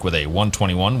streak with a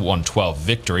 121-112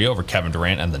 victory over Kevin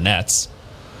Durant and the Nets.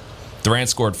 Durant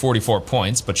scored 44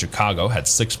 points, but Chicago had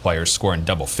 6 players scoring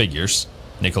double figures.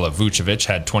 Nikola Vucevic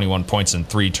had 21 points and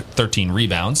 13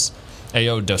 rebounds.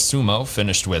 Ayo Dosunmu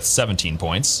finished with 17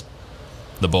 points.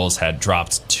 The Bulls had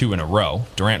dropped 2 in a row.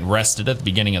 Durant rested at the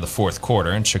beginning of the fourth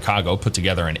quarter, and Chicago put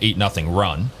together an 8-0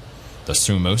 run.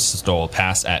 Dosunmu stole a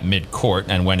pass at mid-court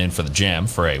and went in for the jam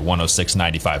for a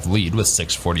 106-95 lead with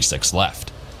 6:46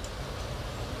 left.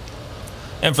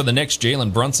 And for the Knicks,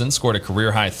 Jalen Brunson scored a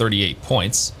career-high 38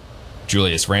 points.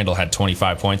 Julius Randle had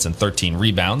 25 points and 13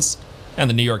 rebounds. And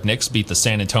the New York Knicks beat the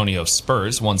San Antonio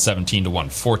Spurs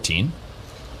 117-114.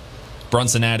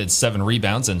 Brunson added 7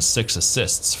 rebounds and 6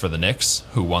 assists for the Knicks,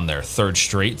 who won their 3rd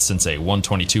straight since a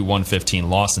 122-115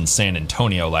 loss in San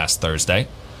Antonio last Thursday.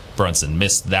 Brunson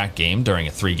missed that game during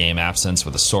a 3-game absence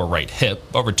with a sore right hip,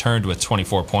 but returned with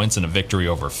 24 points in a victory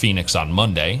over Phoenix on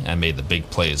Monday and made the big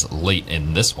plays late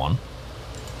in this one.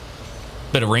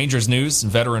 Bit of Rangers news.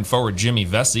 Veteran forward Jimmy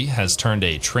Vesey has turned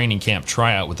a training camp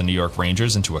tryout with the New York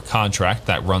Rangers into a contract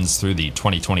that runs through the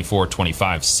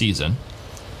 2024-25 season.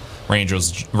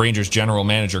 Rangers general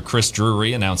manager Chris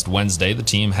Drury announced Wednesday the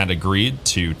team had agreed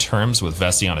to terms with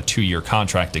Vesey on a 2-year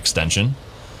contract extension.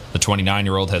 The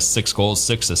 29-year-old has 6 goals,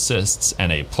 6 assists,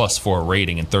 and a +4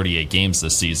 rating in 38 games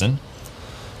this season.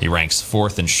 He ranks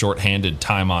 4th in shorthanded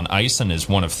time on ice and is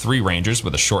one of 3 Rangers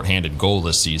with a shorthanded goal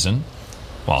this season.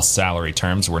 While salary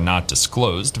terms were not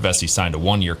disclosed, Vesey signed a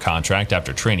 1-year contract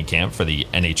after training camp for the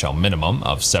NHL minimum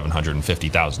of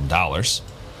 $750,000.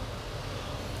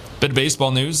 Bit of baseball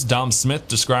news. Dom Smith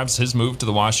describes his move to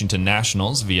the Washington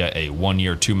Nationals via a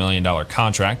 1-year, $2 million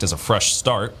contract as a fresh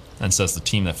start, and says the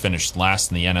team that finished last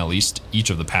in the NL East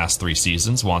each of the past 3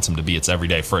 seasons wants him to be its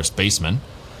everyday first baseman.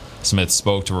 Smith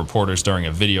spoke to reporters during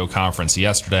a video conference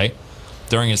yesterday.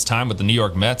 During his time with the New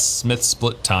York Mets, Smith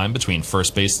split time between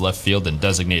first base, left field, and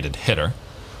designated hitter.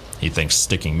 He thinks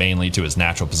sticking mainly to his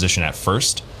natural position at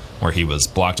first, where he was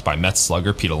blocked by Mets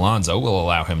slugger Pete Alonso, will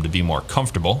allow him to be more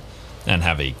comfortable and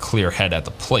have a clear head at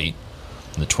the plate.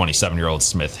 The 27-year-old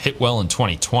Smith hit well in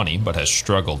 2020, but has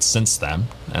struggled since then,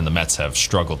 and the Mets have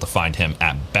struggled to find him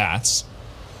at bats.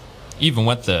 Even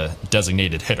with the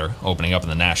designated hitter opening up in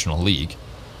the National League,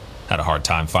 had a hard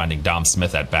time finding Dom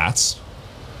Smith at bats.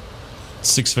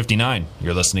 6:59,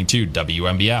 you're listening to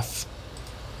WMBF.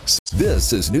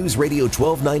 This is News Radio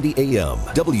 1290 AM,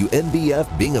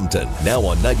 WNBF Binghamton, now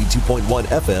on 92.1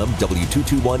 FM,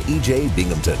 W221 EJ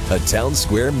Binghamton, a Town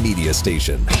Square media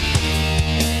station.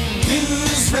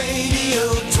 News Radio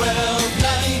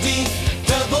 1290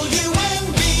 WNBF.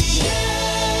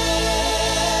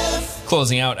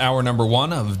 Closing out hour number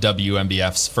 1 of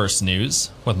WNBF's First News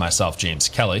with myself, James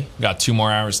Kelly. Got 2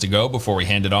 more hours to go before we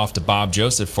hand it off to Bob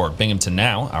Joseph for Binghamton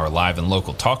Now, our live and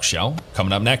local talk show.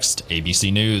 Coming up next,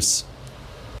 ABC News.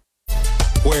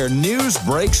 Where news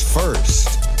breaks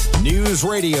first. News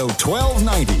Radio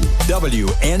 1290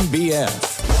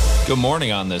 WNBF. Good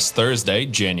morning on this Thursday,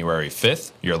 January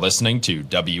 5th. You're listening to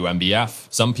WMBF.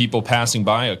 Some people passing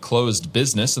by a closed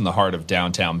business in the heart of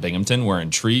downtown Binghamton were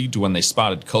intrigued when they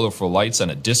spotted colorful lights and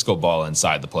a disco ball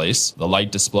inside the place. The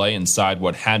light display inside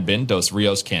what had been Dos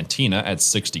Rios Cantina at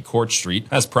 60 Court Street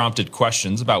has prompted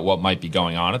questions about what might be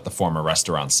going on at the former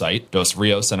restaurant site. Dos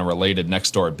Rios and a related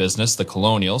next-door business, the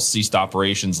Colonial, ceased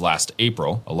operations last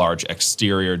April. A large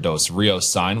exterior Dos Rios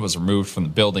sign was removed from the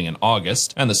building in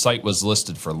August, and the site was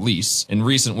listed for lease. In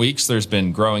recent weeks, there's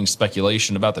been growing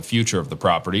speculation about the future of the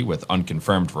property, with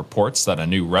unconfirmed reports that a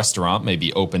new restaurant may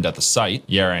be opened at the site.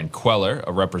 Yaron Queller,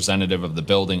 a representative of the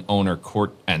building owner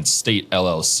Court and State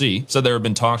LLC, said there have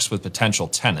been talks with potential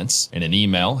tenants. In an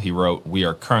email, he wrote, "We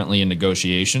are currently in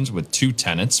negotiations with 2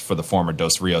 tenants for the former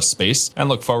Dos Rios space and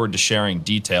look forward to sharing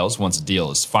details once a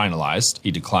deal is finalized." He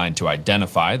declined to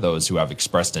identify those who have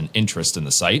expressed an interest in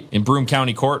the site. In Broome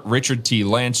County Court, Richard T.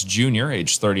 Lance Jr.,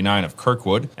 age 39 of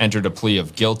Kirkwood, entered a plea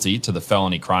of guilty to the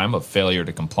felony crime of failure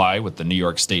to comply with the New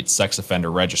York State Sex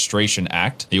Offender Registration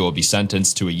Act. He will be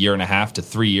sentenced to 1.5 to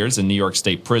 3 years in New York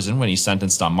State prison when he's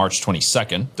sentenced on March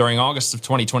 22nd. During August of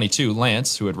 2022,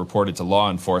 Lance, who had reported to law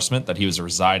enforcement that he was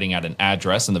residing at an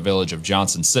address in the village of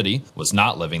Johnson City, was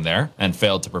not living there and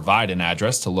failed to provide an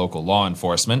address to local law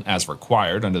enforcement as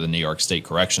required under the New York State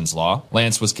Corrections Law.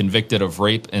 Lance was convicted of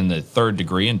rape in the 3rd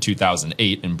degree in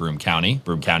 2008 in Broome County.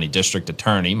 Broome County District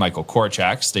Attorney Michael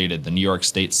Korchak stated the New York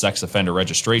State Sex Offender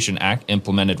Registration Act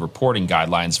implemented reporting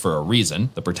guidelines for a reason: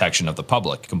 the protection of the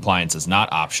public. Compliance is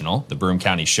not optional. The Broome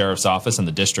County Sheriff's Office and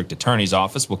the District Attorney's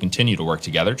Office will continue to work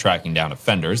together, tracking down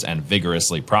offenders and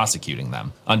vigorously prosecuting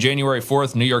them. On January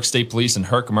 4th, New York State Police in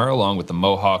Herkimer, along with the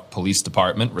Mohawk Police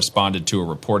Department, responded to a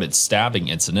reported stabbing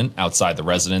incident outside the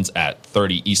residence at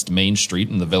 30 East Main Street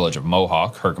in the village of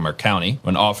Mohawk, Herkimer County.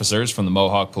 When officers from the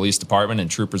Mohawk Police Department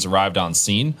and troopers arrived on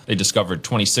scene, they discovered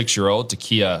 26-year-old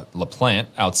Takia LaPlante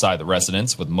outside the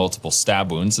residence with multiple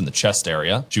stab wounds in the chest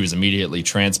area. She was immediately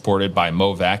transported by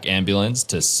Movac ambulance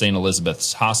to St.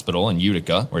 Elizabeth's Hospital in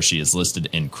Utica, where she is listed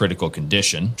in critical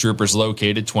condition. Troopers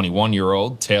located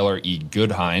 21-year-old Taylor E.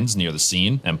 Goodhines near the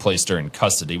scene and placed her in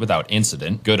custody without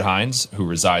incident. Goodhines, who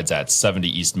resides at 70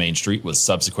 East Main Street, was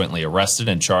subsequently arrested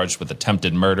and charged with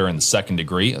attempted murder in the 2nd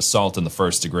degree, assault in the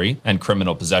 1st degree, and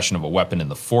criminal possession of a weapon in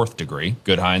the 4th degree.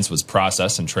 Goodhines was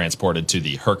processed and transported to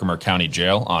the Herkimer County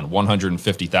Jail on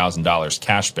 $150,000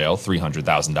 cash bail,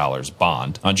 $300,000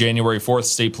 bond. On January 4th,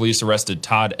 state police arrested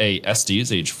Todd A.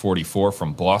 Estes, age 44,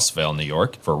 from Blossville, New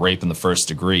York, for rape in the 1st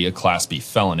degree, a Class B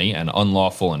felony, and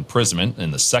unlawful imprisonment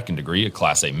in the 2nd degree, a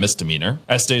Class A misdemeanor.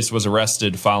 Estes was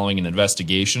arrested following an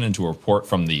investigation into a report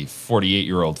from the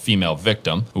 48-year-old female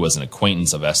victim, who was an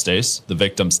acquaintance of Estes. The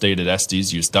victim stated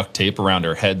Estes used duct tape around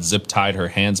her head, zip-tied her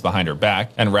hands behind her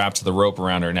back, and wrapped the rope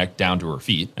around her neck down to her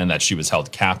feet, and that she was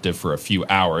held captive for a few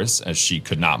hours as she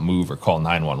could not move or call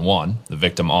 911. The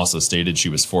victim also stated she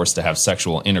was forced to have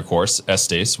sexual intercourse.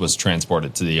 Estes was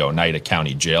transported to the Oneida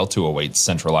County Jail to await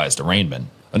centralized arraignment.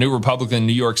 A new Republican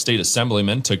New York State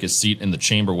Assemblyman took his seat in the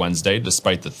chamber Wednesday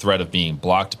despite the threat of being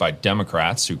blocked by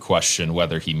Democrats who question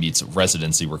whether he meets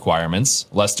residency requirements.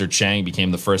 Lester Chang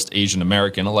became the first Asian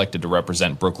American elected to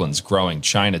represent Brooklyn's growing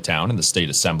Chinatown in the state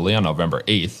assembly on November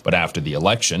 8th. But after the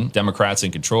election, Democrats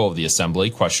in control of the assembly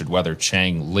questioned whether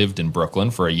Chang lived in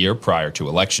Brooklyn for a year prior to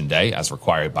Election Day, as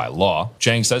required by law.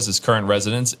 Chang says his current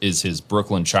residence is his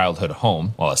Brooklyn childhood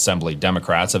home. While Assembly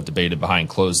Democrats have debated behind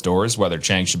closed doors whether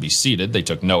Chang should be seated, they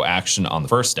took no action on the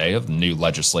first day of the new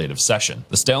legislative session.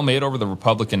 The stalemate over the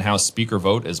Republican House Speaker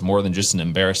vote is more than just an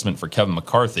embarrassment for Kevin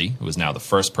McCarthy, who is now the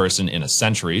first person in a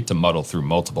century to muddle through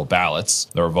multiple ballots.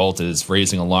 The revolt is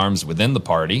raising alarms within the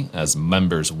party, as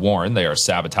members warn they are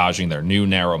sabotaging their new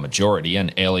narrow majority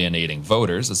and alienating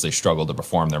voters as they struggle to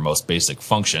perform their most basic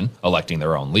function, electing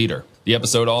their own leader. The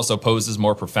episode also poses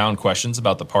more profound questions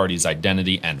about the party's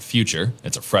identity and future.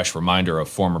 It's a fresh reminder of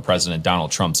former President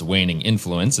Donald Trump's waning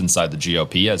influence inside the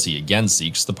GOP as he again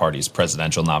seeks the party's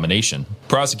presidential nomination.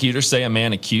 Prosecutors say a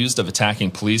man accused of attacking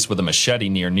police with a machete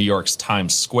near New York's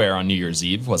Times Square on New Year's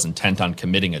Eve was intent on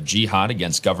committing a jihad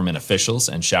against government officials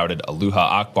and shouted Allahu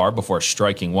Akbar before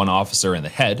striking one officer in the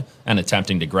head and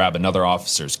attempting to grab another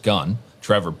officer's gun.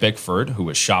 Trevor Bickford, who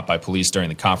was shot by police during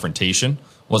the confrontation,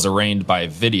 was arraigned by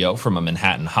video from a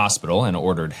Manhattan hospital and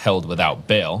ordered held without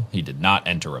bail. He did not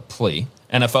enter a plea.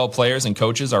 NFL players and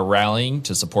coaches are rallying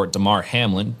to support Damar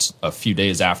Hamlin a few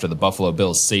days after the Buffalo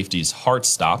Bills safety's heart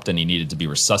stopped and he needed to be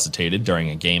resuscitated during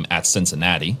a game at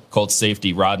Cincinnati. Colts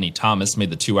safety Rodney Thomas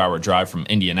made the 2-hour drive from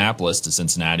Indianapolis to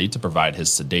Cincinnati to provide his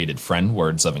sedated friend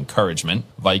words of encouragement.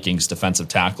 Vikings defensive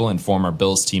tackle and former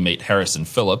Bills teammate Harrison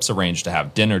Phillips arranged to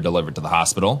have dinner delivered to the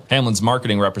hospital. Hamlin's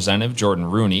marketing representative Jordan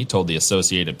Rooney told the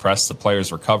Associated Press the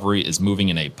player's recovery is moving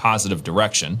in a positive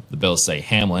direction. The Bills say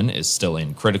Hamlin is still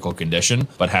in critical condition,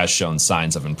 but has shown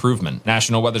signs of improvement.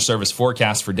 National Weather Service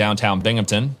forecast for downtown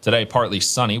Binghamton. Today, partly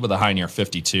sunny with a high near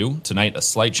 52. Tonight, a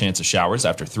slight chance of showers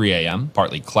after 3 a.m.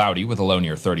 Partly cloudy with a low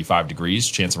near 35 degrees.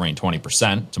 Chance of rain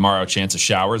 20%. Tomorrow, chance of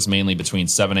showers mainly between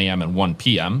 7 a.m. and 1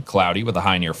 p.m. Cloudy with a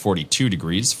high near 42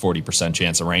 degrees. 40%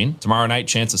 chance of rain. Tomorrow night,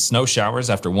 chance of snow showers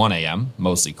after 1 a.m.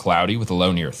 Mostly cloudy with a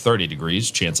low near 30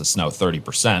 degrees. Chance of snow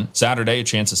 30%. Saturday, a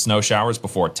chance of snow showers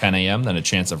before 10 a.m. Then a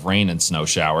chance of rain and snow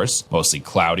showers. Mostly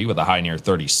cloudy with a high near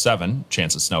 37,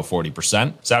 chance of snow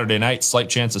 40%. Saturday night, slight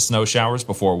chance of snow showers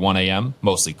before 1 a.m.,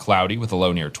 mostly cloudy with a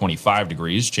low near 25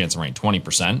 degrees, chance of rain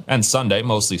 20%. And Sunday,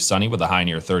 mostly sunny with a high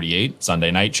near 38.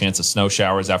 Sunday night, chance of snow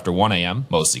showers after 1 a.m.,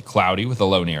 mostly cloudy with a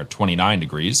low near 29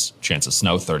 degrees, chance of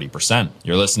snow 30%.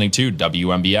 You're listening to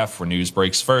WMBF, where news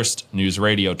breaks first. News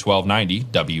Radio 1290,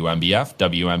 WMBF,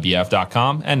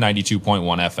 WMBF.com, and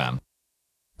 92.1 FM.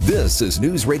 This is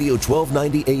News Radio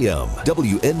 1290 AM,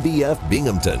 WNBF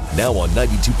Binghamton. Now on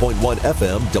 92.1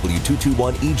 FM,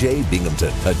 W221 EJ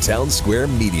Binghamton, a Town Square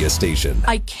media station.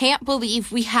 I can't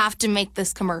believe we have to make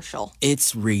this commercial.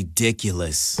 It's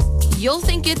ridiculous. You'll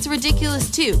think it's ridiculous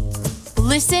too.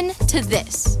 Listen to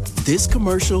this. This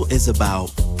commercial is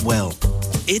about, well,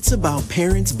 it's about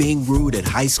parents being rude at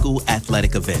high school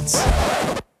athletic events.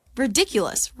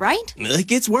 Ridiculous, right? It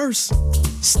gets worse.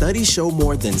 Studies show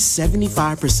more than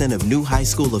 75% of new high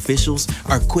school officials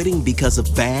are quitting because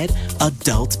of bad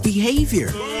adult behavior.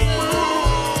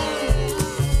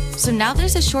 So now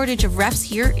there's a shortage of refs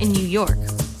here in New York,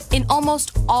 in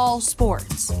almost all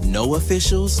sports. No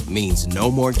officials means no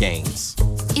more games.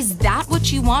 Is that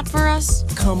what you want for us?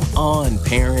 Come on,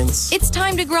 parents. It's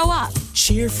time to grow up.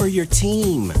 Cheer for your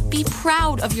team. Be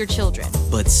proud of your children.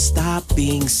 But stop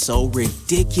being so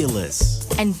ridiculous.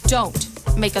 And don't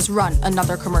make us run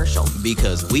another commercial.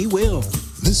 Because we will.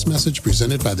 This message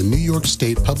presented by the New York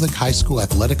State Public High School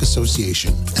Athletic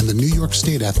Association and the New York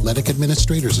State Athletic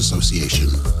Administrators Association,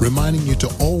 reminding you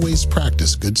to always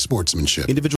practice good sportsmanship.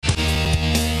 News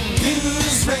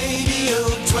Radio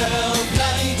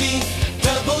 1290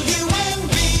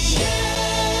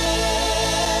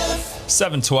 WMBF.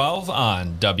 7:12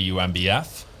 on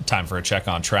WMBF. Time for a check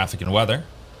on traffic and weather.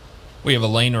 We have a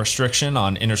lane restriction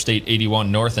on Interstate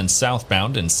 81 north and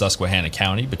southbound in Susquehanna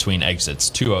County between exits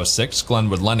 206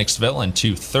 Glenwood-Lennoxville and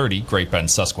 230 Great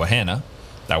Bend, Susquehanna.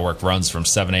 That work runs from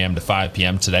 7 a.m. to 5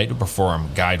 p.m. today to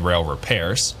perform guide rail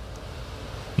repairs.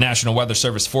 National Weather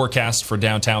Service forecast for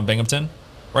downtown Binghamton.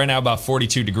 Right now about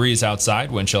 42 degrees outside.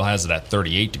 Wind chill has it at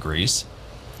 38 degrees.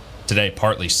 Today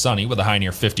partly sunny with a high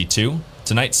near 52.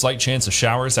 Tonight, slight chance of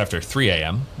showers after 3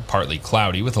 a.m., partly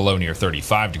cloudy with a low near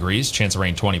 35 degrees, chance of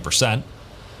rain 20%.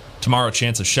 Tomorrow,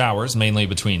 chance of showers, mainly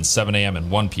between 7 a.m.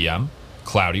 and 1 p.m.,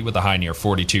 cloudy with a high near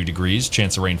 42 degrees,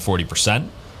 chance of rain 40%.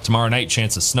 Tomorrow night,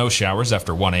 chance of snow showers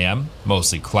after 1 a.m.,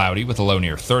 mostly cloudy with a low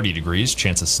near 30 degrees,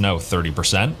 chance of snow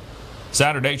 30%.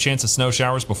 Saturday, chance of snow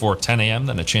showers before 10 a.m.,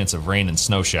 then a chance of rain and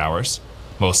snow showers.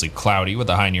 Mostly cloudy with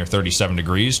a high near 37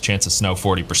 degrees, chance of snow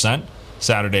 40%.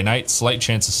 Saturday night, slight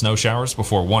chance of snow showers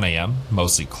before 1 a.m.,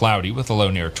 mostly cloudy with a low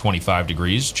near 25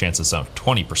 degrees, chances of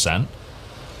 20%.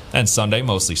 And Sunday,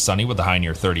 mostly sunny with a high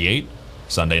near 38.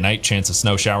 Sunday night, chance of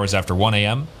snow showers after 1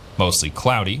 a.m., mostly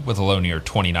cloudy with a low near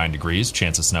 29 degrees,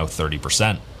 chance of snow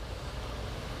 30%.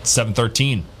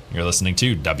 7:13, you're listening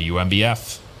to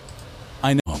WMBF.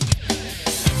 I know.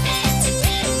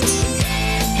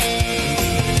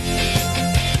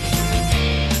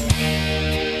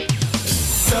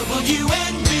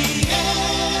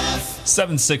 WMBF.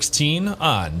 7:16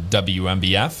 on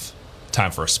WMBF.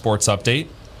 Time for a sports update.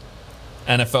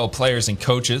 NFL players and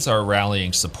coaches are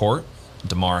rallying support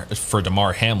for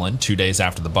Damar Hamlin 2 days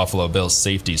after the Buffalo Bills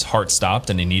safety's heart stopped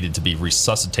and he needed to be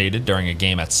resuscitated during a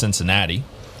game at Cincinnati.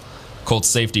 Colts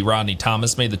safety Rodney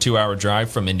Thomas made the 2-hour drive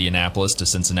from Indianapolis to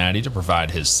Cincinnati to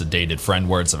provide his sedated friend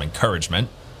words of encouragement.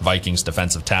 Vikings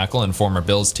defensive tackle and former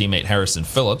Bills teammate Harrison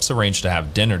Phillips arranged to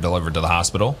have dinner delivered to the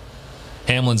hospital.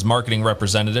 Hamlin's marketing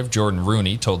representative Jordan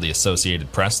Rooney told the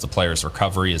Associated Press the player's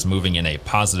recovery is moving in a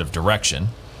positive direction.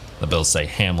 The Bills say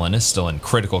Hamlin is still in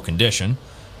critical condition,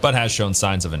 but has shown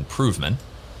signs of improvement.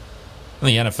 And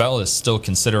the NFL is still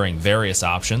considering various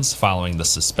options following the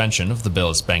suspension of the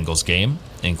Bills-Bengals game,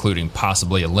 including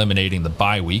possibly eliminating the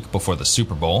bye week before the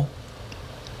Super Bowl.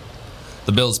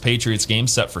 The Bills-Patriots game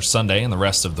set for Sunday and the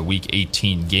rest of the Week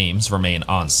 18 games remain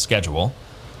on schedule.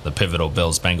 The pivotal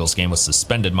Bills-Bengals game was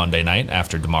suspended Monday night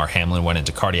after Damar Hamlin went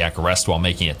into cardiac arrest while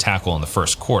making a tackle in the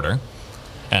first quarter.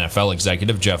 NFL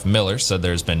executive Jeff Miller said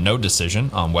there's been no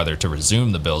decision on whether to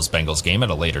resume the Bills-Bengals game at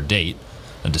a later date.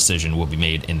 A decision will be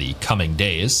made in the coming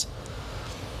days.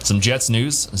 Some Jets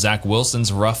news. Zach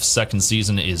Wilson's rough second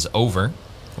season is over.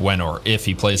 When or if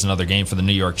he plays another game for the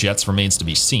New York Jets remains to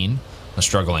be seen. A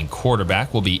struggling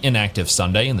quarterback will be inactive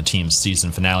Sunday in the team's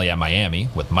season finale at Miami,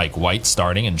 with Mike White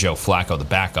starting and Joe Flacco the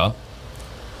backup.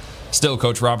 Still,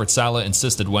 Coach Robert Saleh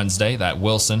insisted Wednesday that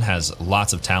Wilson has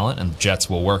lots of talent and the Jets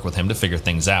will work with him to figure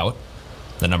things out.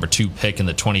 The number 2 pick in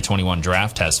the 2021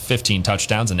 draft has 15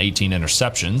 touchdowns and 18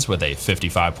 interceptions with a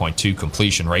 55.2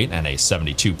 completion rate and a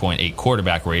 72.8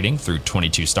 quarterback rating through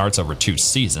 22 starts over 2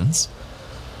 seasons.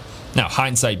 Now,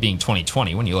 hindsight being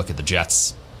 2020, when you look at the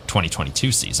Jets'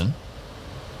 2022 season,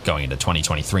 going into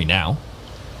 2023 now,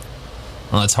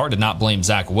 well, it's hard to not blame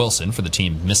Zach Wilson for the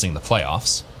team missing the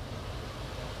playoffs.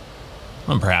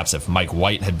 And perhaps if Mike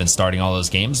White had been starting all those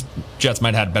games, Jets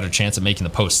might have had a better chance at making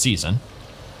the postseason.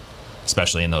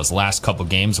 Especially in those last couple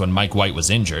games when Mike White was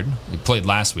injured. He played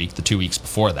last week, the 2 weeks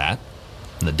before that.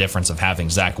 And the difference of having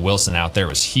Zach Wilson out there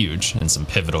was huge in some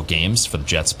pivotal games for the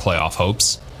Jets' playoff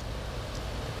hopes.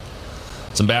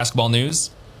 Some basketball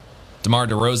news. DeMar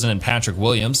DeRozan and Patrick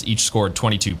Williams each scored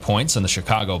 22 points, and the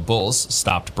Chicago Bulls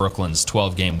stopped Brooklyn's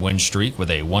 12-game win streak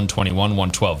with a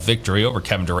 121-112 victory over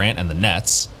Kevin Durant and the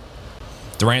Nets.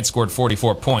 Durant scored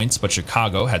 44 points, but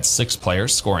Chicago had 6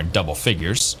 players scoring double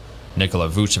figures. Nikola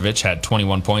Vucevic had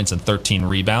 21 points and 13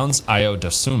 rebounds. Ayo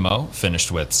Dosunmu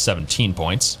finished with 17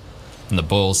 points. And the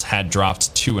Bulls had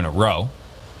dropped 2 in a row.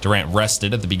 Durant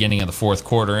rested at the beginning of the fourth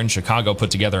quarter, and Chicago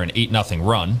put together an 8-0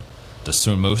 run.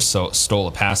 Dosunmu stole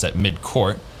a pass at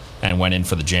midcourt and went in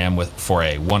for the jam for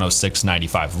a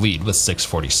 106-95 lead with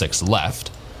 6:46 left.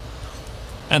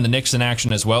 And the Knicks in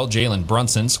action as well. Jalen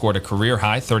Brunson scored a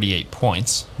career-high 38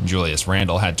 points. Julius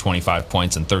Randle had 25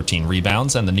 points and 13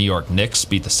 rebounds, and the New York Knicks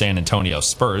beat the San Antonio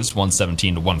Spurs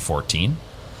 117-114.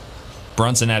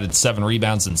 Brunson added 7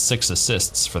 rebounds and 6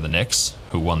 assists for the Knicks,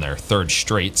 who won their 3rd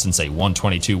straight since a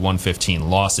 122-115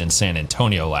 loss in San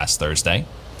Antonio last Thursday.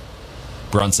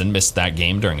 Brunson missed that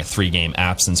game during a 3-game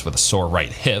absence with a sore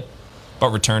right hip, but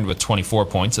returned with 24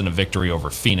 points in a victory over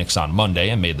Phoenix on Monday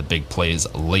and made the big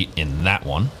plays late in that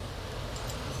one.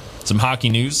 Some hockey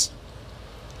news.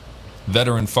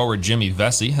 Veteran forward Jimmy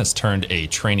Vesey has turned a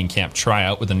training camp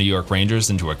tryout with the New York Rangers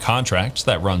into a contract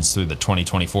that runs through the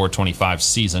 2024-25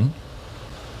 season.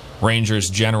 Rangers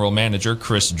general manager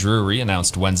Chris Drury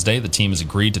announced Wednesday the team has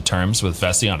agreed to terms with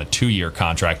Vesey on a 2-year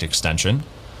contract extension.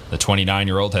 The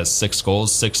 29-year-old has 6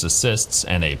 goals, 6 assists,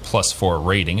 and a +4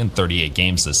 rating in 38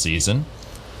 games this season.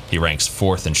 He ranks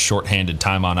 4th in shorthanded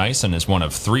time on ice and is one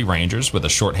of 3 Rangers with a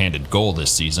shorthanded goal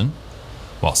this season.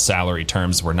 While salary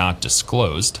terms were not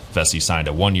disclosed, Vesey signed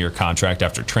a 1-year contract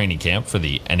after training camp for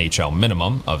the NHL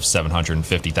minimum of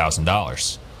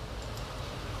 $750,000.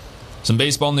 Some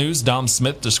baseball news. Dom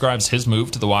Smith describes his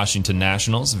move to the Washington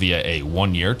Nationals via a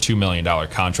 1-year, $2 million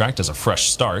contract as a fresh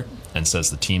start, and says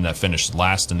the team that finished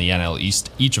last in the NL East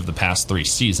each of the past 3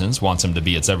 seasons wants him to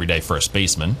be its everyday first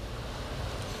baseman.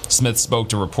 Smith spoke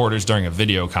to reporters during a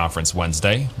video conference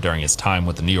Wednesday. During his time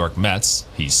with the New York Mets,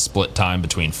 he split time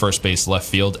between first base, left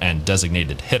field, and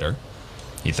designated hitter.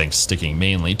 He thinks sticking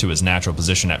mainly to his natural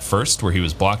position at first, where he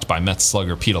was blocked by Mets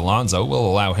slugger Pete Alonso, will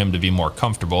allow him to be more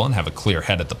comfortable and have a clear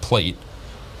head at the plate.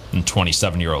 And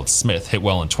 27-year-old Smith hit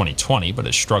well in 2020, but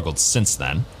has struggled since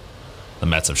then. The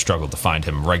Mets have struggled to find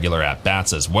him regular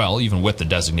at-bats as well, even with the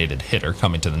designated hitter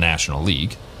coming to the National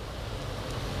League.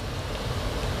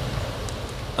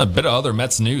 A bit of other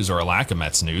Mets news, or a lack of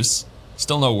Mets news.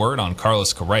 Still no word on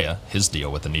Carlos Correa, his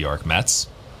deal with the New York Mets.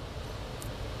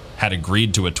 Had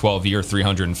agreed to a 12-year,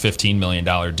 $315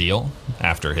 million deal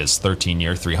after his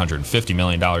 13-year, $350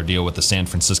 million deal with the San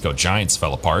Francisco Giants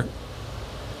fell apart.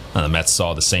 And the Mets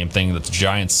saw the same thing that the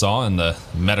Giants saw in the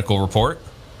medical report.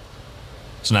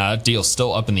 So now that deal's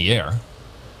still up in the air.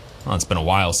 Well, it's been a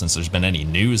while since there's been any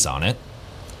news on it.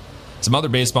 Some other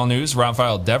baseball news.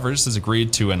 Rafael Devers has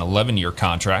agreed to an 11-year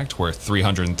contract worth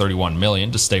 $331 million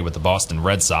to stay with the Boston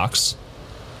Red Sox.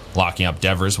 Locking up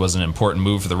Devers was an important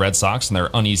move for the Red Sox and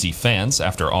their uneasy fans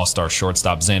after all-star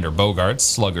shortstop Xander Bogaerts,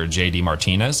 slugger J.D.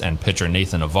 Martinez, and pitcher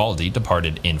Nathan Eovaldi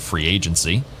departed in free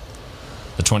agency.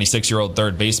 The 26-year-old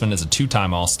third baseman is a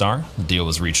two-time All-Star. The deal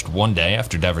was reached one day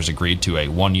after Devers agreed to a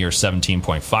one-year,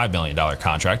 $17.5 million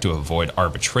contract to avoid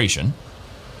arbitration.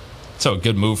 So a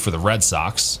good move for the Red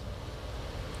Sox.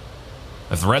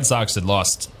 If the Red Sox had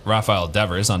lost Rafael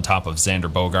Devers on top of Xander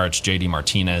Bogaerts, J.D.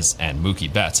 Martinez, and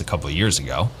Mookie Betts a couple of years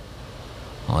ago,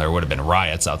 well, there would have been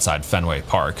riots outside Fenway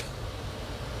Park.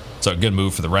 So a good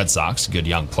move for the Red Sox. Good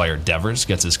young player Devers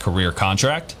gets his career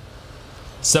contract.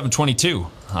 7:22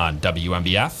 on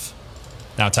WMBF.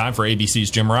 Now time for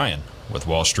ABC's Jim Ryan with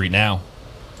Wall Street Now.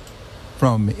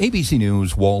 From ABC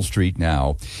News, Wall Street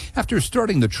Now. After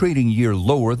starting the trading year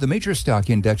lower, the major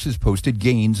stock indexes posted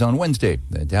gains on Wednesday.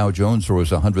 The Dow Jones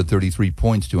rose 133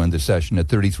 points to end the session at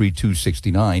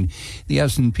 33,269. The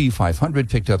S&P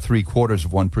 500 picked up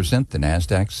 0.75%. The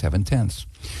Nasdaq 0.7.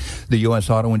 The U.S.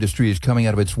 auto industry is coming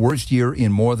out of its worst year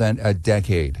in more than a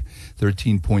decade.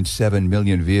 13.7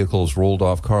 million vehicles rolled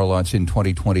off car lots in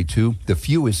 2022, the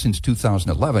fewest since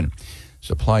 2011.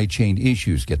 Supply chain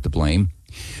issues get the blame.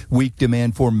 Weak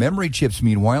demand for memory chips,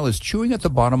 meanwhile, is chewing at the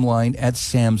bottom line at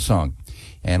Samsung.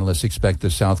 Analysts expect the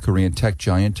South Korean tech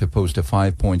giant to post a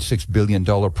 $5.6 billion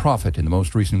profit in the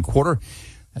most recent quarter.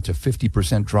 That's a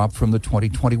 50% drop from the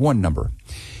 2021 number.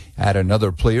 Add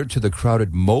another player to the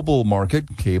crowded mobile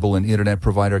market. Cable and internet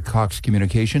provider Cox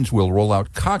Communications will roll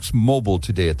out Cox Mobile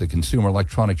today at the Consumer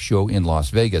Electronics Show in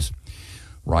Las Vegas.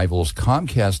 Rivals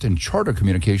Comcast and Charter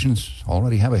Communications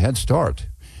already have a head start.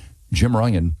 Jim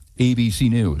Ryan, ABC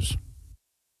News.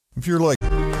 If you're like,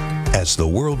 as the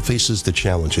world faces the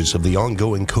challenges of the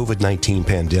ongoing COVID-19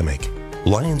 pandemic,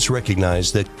 Lions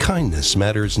recognize that kindness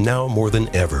matters now more than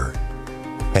ever.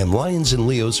 And Lions and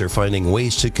Leos are finding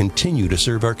ways to continue to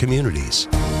serve our communities.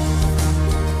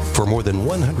 For more than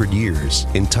 100 years,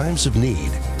 in times of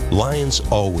need, Lions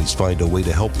always find a way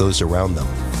to help those around them.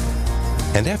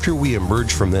 And after we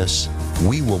emerge from this,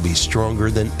 we will be stronger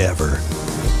than ever.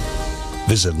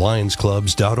 Visit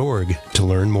lionsclubs.org to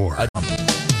learn more.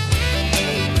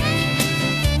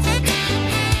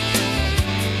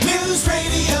 News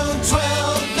Radio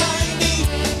 1290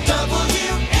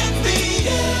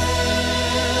 WMBF.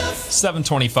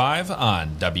 7:25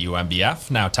 on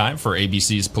WMBF. Now time for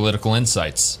ABC's Political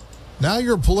Insights. Now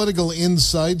your political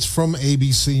insights from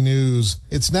ABC News.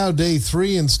 It's now day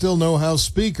 3 and still no House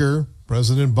Speaker.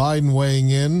 President Biden weighing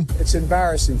in. It's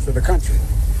embarrassing for the country.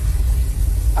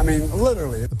 I mean,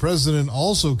 literally. The president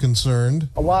also concerned.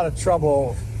 A lot of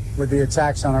trouble with the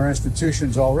attacks on our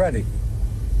institutions already.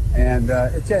 And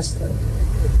that's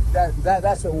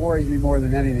what worries me more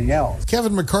than anything else.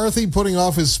 Kevin McCarthy putting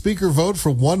off his speaker vote for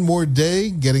one more day,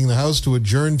 getting the House to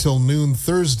adjourn till noon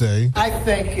Thursday. I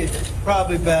think it's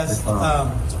probably best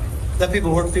let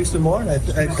people work through some more. I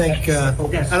don't think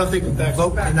the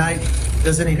vote tonight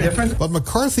does any difference. But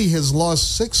McCarthy has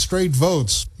lost 6 straight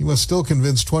votes. He must still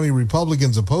convince 20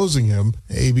 Republicans opposing him.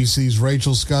 ABC's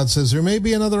Rachel Scott says there may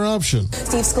be another option.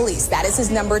 Steve Scalise, that is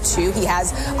his number 2. He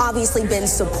has obviously been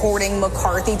supporting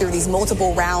McCarthy through these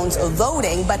multiple rounds of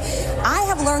voting. But I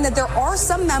have learned that there are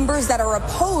some members that are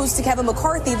opposed to Kevin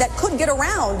McCarthy that could get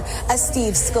around a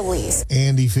Steve Scalise.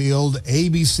 Andy Field,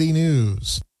 ABC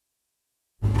News.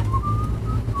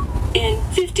 In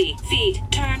 50 feet,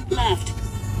 turn left.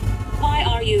 Why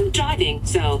are you driving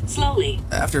so slowly?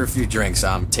 After a few drinks,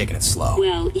 I'm taking it slow.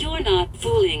 Well, you're not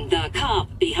fooling the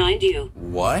cop behind you.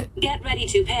 What? Get ready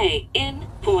to pay in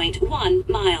 0.1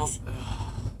 miles.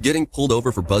 Getting pulled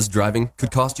over for buzz driving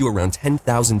could cost you around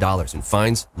 $10,000 in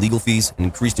fines, legal fees, and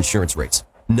increased insurance rates.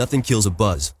 Nothing kills a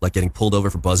buzz like getting pulled over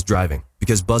for buzz driving,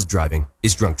 because buzz driving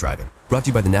is drunk driving. Brought to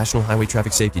you by the National Highway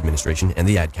Traffic Safety Administration and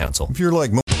the Ad Council. If you're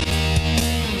like News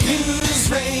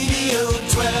Radio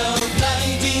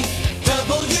 1290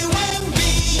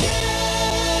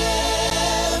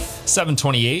 WNBF.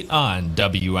 7:28 on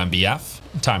WNBF.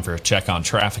 Time for a check on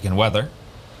traffic and weather.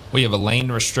 We have a lane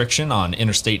restriction on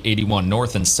Interstate 81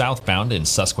 north and southbound in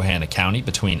Susquehanna County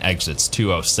between exits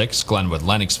 206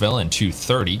 Glenwood-Lennoxville and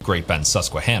 230 Great Bend,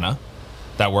 Susquehanna.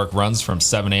 That work runs from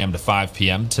 7 a.m. to 5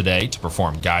 p.m. today to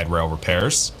perform guide rail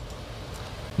repairs.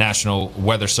 National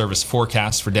Weather Service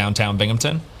forecast for downtown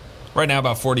Binghamton. Right now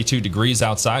about 42 degrees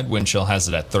outside. Wind chill has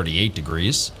it at 38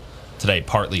 degrees. Today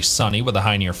partly sunny with a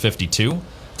high near 52.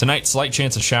 Tonight, slight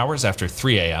chance of showers after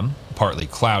 3 a.m., partly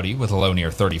cloudy with a low near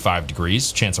 35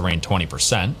 degrees, chance of rain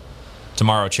 20%.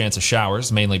 Tomorrow, chance of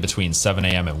showers mainly between 7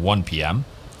 a.m. and 1 p.m.,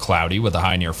 cloudy with a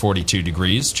high near 42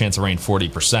 degrees, chance of rain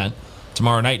 40%.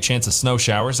 Tomorrow night, chance of snow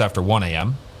showers after 1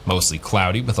 a.m., mostly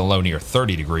cloudy with a low near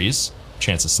 30 degrees,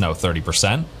 chance of snow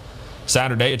 30%.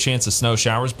 Saturday, a chance of snow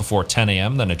showers before 10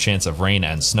 a.m., then a chance of rain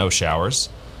and snow showers,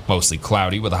 mostly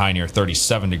cloudy with a high near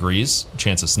 37 degrees,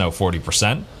 chance of snow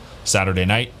 40%. Saturday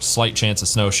night, slight chance of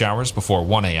snow showers before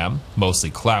 1 a.m.,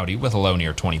 mostly cloudy with a low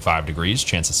near 25 degrees,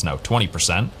 chance of snow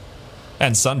 20%.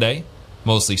 And Sunday,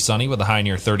 mostly sunny with a high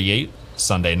near 38.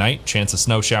 Sunday night, chance of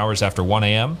snow showers after 1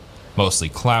 a.m., mostly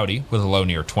cloudy with a low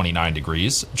near 29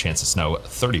 degrees, chance of snow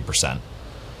 30%.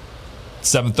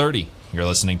 7:30, you're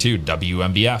listening to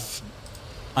WNBF.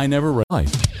 I never read.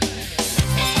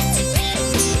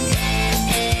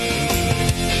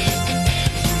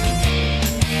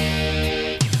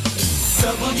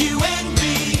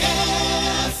 WNBF.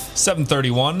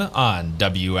 7:31 on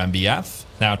WNBF.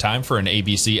 Now time for an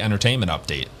ABC Entertainment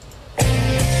update.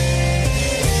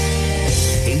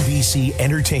 ABC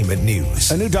Entertainment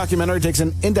News. A new documentary takes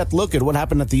an in-depth look at what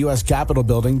happened at the U.S. Capitol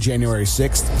building January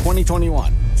 6th,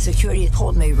 2021. Security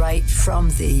pulled me right from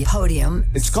the podium.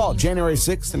 It's called January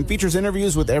 6th and features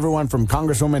interviews with everyone from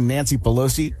Congresswoman Nancy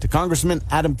Pelosi to Congressman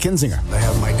Adam Kinzinger. I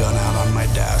have my gun out on my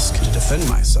desk to defend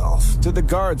myself. To the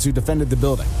guards who defended the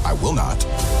building. I will not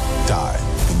die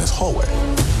in this hallway.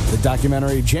 The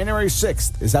documentary January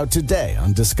 6th is out today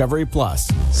on Discovery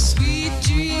Plus. Sweet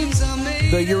dreams are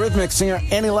made. The Eurythmics singer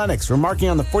Annie Lennox, remarking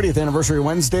on the 40th anniversary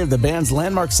Wednesday of the band's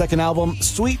landmark second album,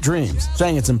 Sweet Dreams,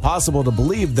 saying it's impossible to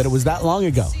believe that it was that long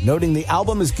ago, noting the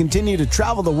album has continued to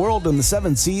travel the world in the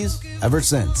 7 seas ever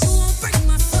since.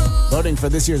 Voting for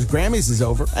this year's Grammys is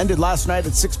over, ended last night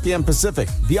at 6 p.m. Pacific.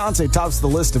 Beyoncé tops the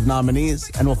list of nominees,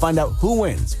 and we'll find out who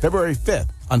wins February 5th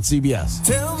on CBS.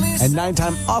 And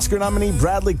 9-time Oscar nominee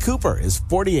Bradley Cooper is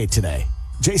 48 today.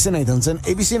 Jason Nathanson,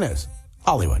 ABC News,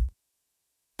 Hollywood.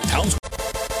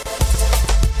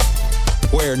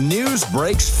 Where news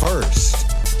breaks first.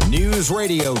 News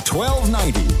Radio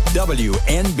 1290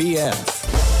 WNBF.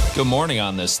 Good morning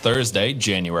on this Thursday,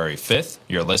 January 5th.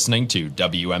 You're listening to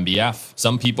WNBF.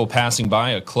 Some people passing by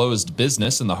a closed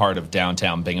business in the heart of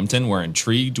downtown Binghamton were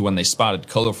intrigued when they spotted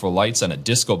colorful lights and a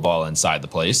disco ball inside the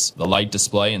place. The light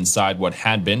display inside what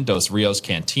had been Dos Rios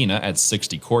Cantina at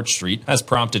 60 Court Street has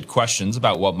prompted questions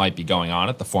about what might be going on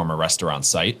at the former restaurant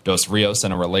site. Dos Rios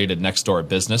and a related next-door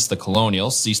business, the Colonial,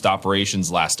 ceased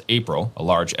operations last April. A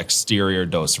large exterior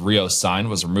Dos Rios sign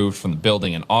was removed from the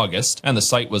building in August, and the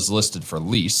site was listed for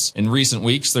lease. In recent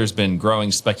weeks, there's been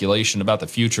growing speculation about the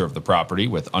future of the property,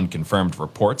 with unconfirmed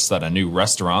reports that a new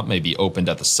restaurant may be opened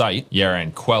at the site.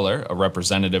 Yaron Queller, a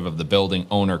representative of the building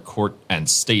owner Court and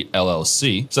State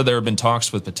LLC, said there have been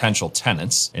talks with potential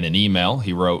tenants. In an email,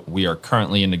 he wrote, "We are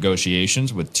currently in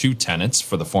negotiations with 2 tenants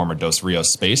for the former Dos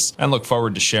Rios space and look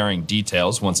forward to sharing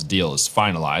details once a deal is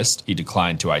finalized." He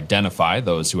declined to identify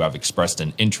those who have expressed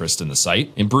an interest in the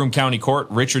site. In Broome County Court,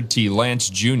 Richard T. Lance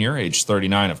Jr., age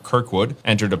 39 of Kirkwood,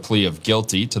 entered a plea of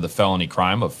guilty to the felony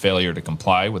crime of failure to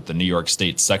comply with the New York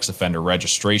State Sex Offender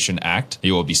Registration Act. He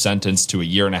will be sentenced to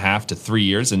 1.5 to 3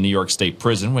 years in New York State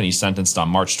prison when he's sentenced on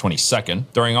March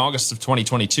 22nd. During August of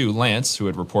 2022, Lance, who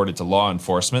had reported to law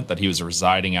enforcement that he was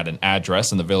residing at an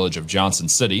address in the village of Johnson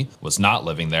City, was not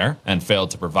living there and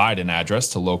failed to provide an address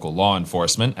to local law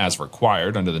enforcement as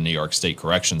required under the New York State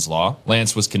Corrections Law.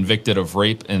 Lance was convicted of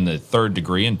rape in the 3rd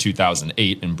degree in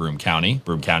 2008 in Broome County.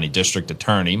 Broome County District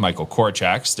Attorney Michael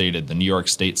Korchak Novak stated the New York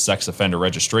State Sex Offender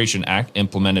Registration Act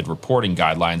implemented reporting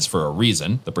guidelines for a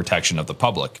reason, the protection of the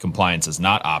public. Compliance is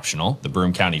not optional. The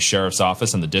Broome County Sheriff's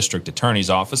Office and the District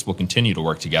Attorney's Office will continue to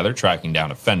work together, tracking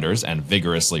down offenders and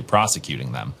vigorously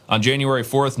prosecuting them. On January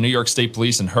 4th, New York State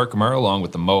Police in Herkimer, along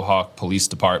with the Mohawk Police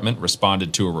Department,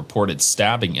 responded to a reported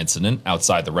stabbing incident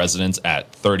outside the residence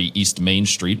at 30 East Main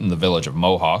Street in the village of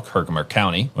Mohawk, Herkimer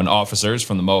County. When officers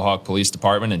from the Mohawk Police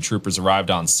Department and troopers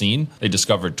arrived on scene, they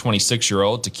discovered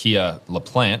 26-year-old Takia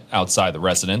LaPlante outside the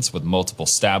residence with multiple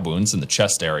stab wounds in the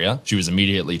chest area. She was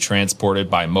immediately transported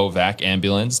by Movac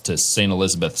ambulance to St.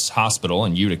 Elizabeth's Hospital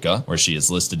in Utica, where she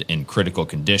is listed in critical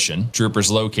condition.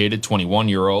 Troopers located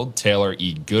 21-year-old Taylor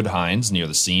E. Goodhines near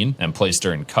the scene and placed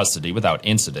her in custody without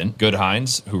incident.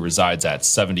 Goodhines, who resides at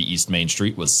 70 East Main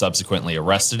Street, was subsequently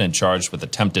arrested and charged with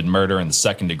attempted murder in the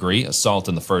 2nd degree, assault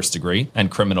in the 1st degree,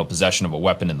 and criminal possession of a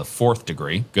weapon in the 4th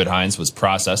degree. Goodhines was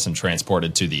processed and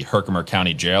transported to the Herkimer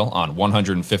County Jail on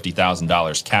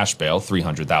 $150,000 cash bail,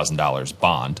 $300,000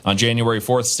 bond. On January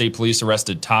 4th, state police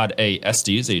arrested Todd A.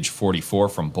 Estes, age 44,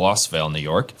 from Blossville, New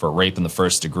York, for rape in the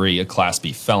 1st degree, a Class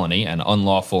B felony, and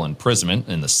unlawful imprisonment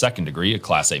in the 2nd degree, a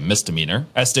Class A misdemeanor.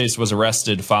 Estes was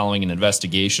arrested following an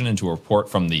investigation into a report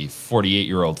from the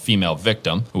 48-year-old female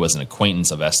victim, who was an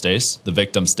acquaintance of Estes. The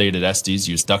victim stated Estes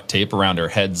used duct tape around her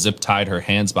head, zip-tied her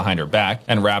hands behind her back,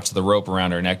 and wrapped the rope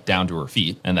around her neck down to her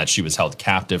feet, and that she was held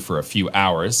captive for a few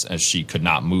hours as she could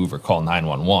not move or call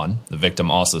 911. The victim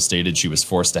also stated she was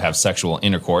forced to have sexual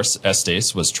intercourse.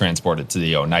 Estes was transported to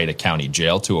the Oneida County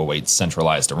Jail to await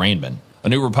centralized arraignment. A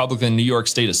new Republican New York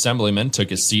State Assemblyman took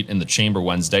his seat in the chamber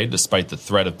Wednesday despite the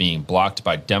threat of being blocked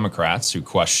by Democrats who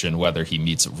question whether he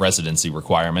meets residency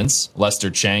requirements.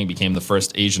 Lester Chang became the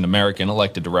first Asian American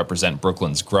elected to represent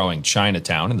Brooklyn's growing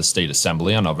Chinatown in the state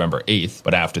assembly on November 8th.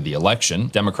 But after the election,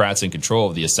 Democrats in control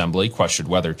of the assembly questioned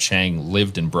whether Chang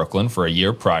lived in Brooklyn for a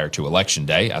year prior to Election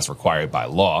Day, as required by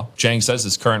law. Chang says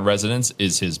his current residence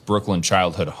is his Brooklyn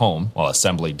childhood home. While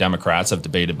Assembly Democrats have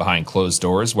debated behind closed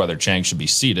doors whether Chang should be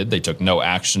seated, they took no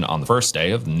action on the first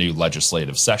day of the new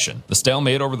legislative session. The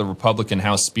stalemate over the Republican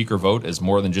House Speaker vote is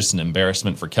more than just an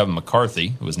embarrassment for Kevin McCarthy,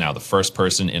 who is now the first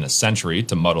person in a century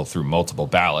to muddle through multiple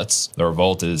ballots. The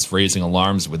revolt is raising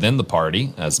alarms within the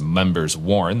party, as members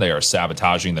warn they are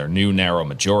sabotaging their new narrow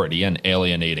majority and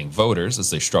alienating voters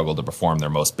as they struggle to perform their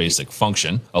most basic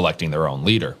function, electing their own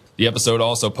leader. The episode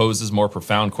also poses more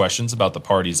profound questions about the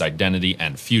party's identity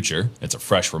and future. It's a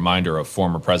fresh reminder of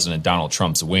former President Donald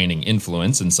Trump's waning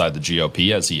influence inside the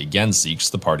GOP as he again seeks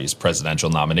the party's presidential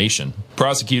nomination.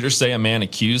 Prosecutors say a man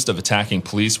accused of attacking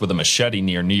police with a machete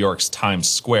near New York's Times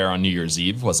Square on New Year's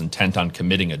Eve was intent on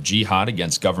committing a jihad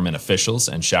against government officials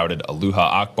and shouted Allahu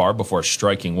Akbar before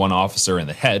striking one officer in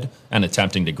the head and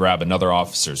attempting to grab another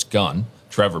officer's gun.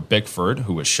 Trevor Bickford,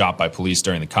 who was shot by police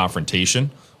during the confrontation,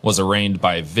 was arraigned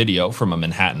by video from a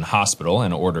Manhattan hospital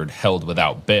and ordered held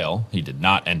without bail. He did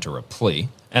not enter a plea.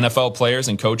 NFL players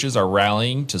and coaches are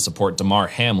rallying to support Damar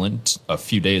Hamlin a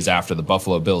few days after the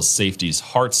Buffalo Bills safety's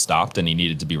heart stopped and he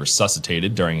needed to be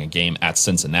resuscitated during a game at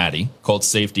Cincinnati. Colts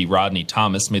safety Rodney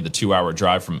Thomas made the 2-hour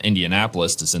drive from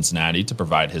Indianapolis to Cincinnati to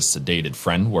provide his sedated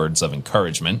friend words of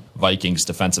encouragement. Vikings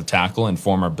defensive tackle and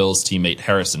former Bills teammate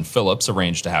Harrison Phillips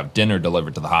arranged to have dinner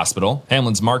delivered to the hospital.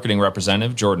 Hamlin's marketing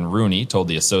representative Jordan Rooney told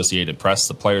the Associated Press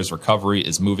the player's recovery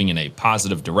is moving in a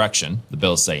positive direction. The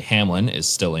Bills say Hamlin is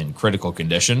still in critical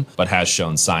condition, but has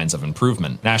shown signs of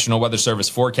improvement. National Weather Service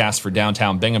forecast for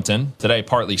downtown Binghamton. Today,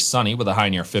 partly sunny with a high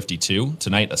near 52.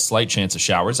 Tonight, a slight chance of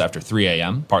showers after 3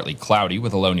 a.m. Partly cloudy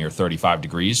with a low near 35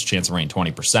 degrees. Chance of rain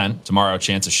 20%. Tomorrow,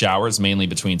 chance of showers mainly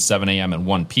between 7 a.m. and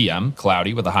 1 p.m.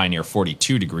 Cloudy with a high near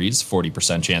 42 degrees.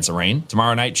 40% chance of rain.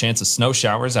 Tomorrow night, chance of snow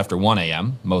showers after 1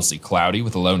 a.m. Mostly cloudy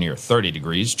with a low near 30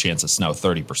 degrees. Chance of snow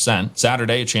 30%.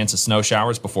 Saturday, a chance of snow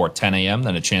showers before 10 a.m.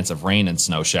 Then a chance of rain and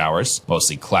snow showers.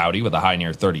 Mostly cloudy with a high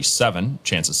near 37,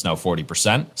 chance of snow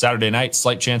 40%. Saturday night,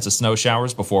 slight chance of snow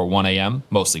showers before 1 a.m.,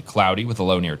 mostly cloudy with a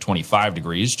low near 25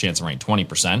 degrees, chance of rain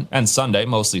 20%. And Sunday,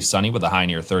 mostly sunny with a high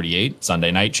near 38.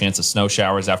 Sunday night, chance of snow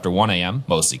showers after 1 a.m.,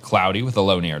 mostly cloudy with a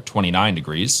low near 29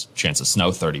 degrees, chance of snow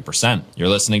 30%. You're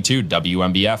listening to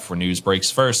WMBF, where news breaks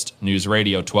first. News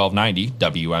Radio 1290,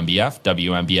 WMBF,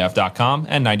 WMBF.com,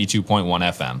 and 92.1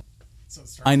 FM.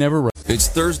 It's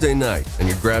Thursday night, and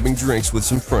you're grabbing drinks with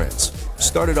some friends.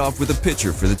 Started off with a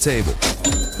pitcher for the table,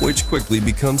 which quickly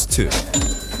becomes 2.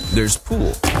 There's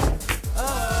pool.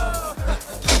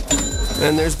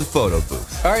 And there's the photo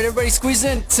booth. All right, everybody squeeze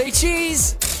in. Say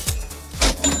cheese!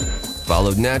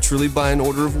 Followed naturally by an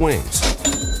order of wings.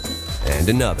 And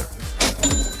another.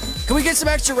 Can we get some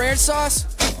extra ranch sauce?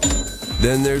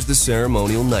 Then there's the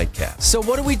ceremonial nightcap. So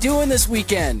what are we doing this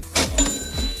weekend?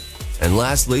 And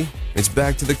lastly, it's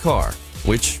back to the car,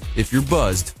 which, if you're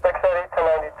buzzed,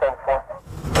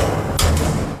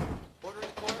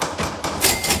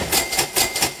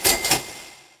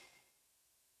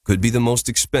 could be the most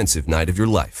expensive night of your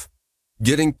life.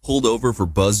 Getting pulled over for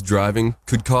buzzed driving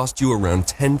could cost you around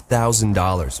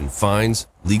 $10,000 in fines,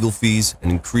 legal fees,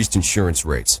 and increased insurance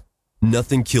rates.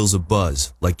 Nothing kills a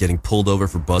buzz like getting pulled over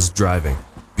for buzzed driving,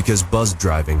 because buzzed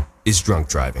driving is drunk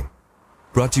driving.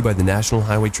 Brought to you by the National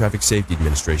Highway Traffic Safety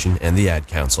Administration and the Ad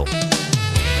Council. News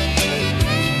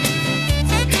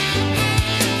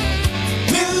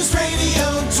Radio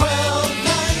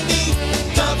 1290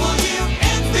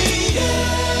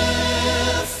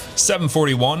 WMBF.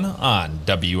 741 on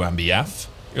WMBF.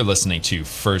 You're listening to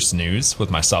First News with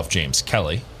myself, James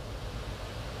Kelly.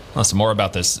 Well, some more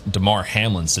about this Damar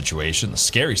Hamlin situation, the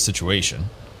scary situation.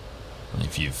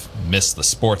 If you've missed the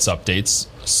sports updates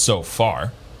so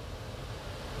far.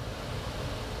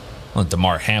 Well,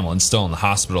 Damar Hamlin still in the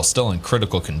hospital, still in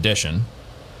critical condition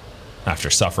after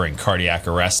suffering cardiac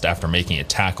arrest after making a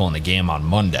tackle in the game on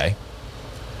Monday.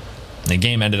 The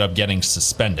game ended up getting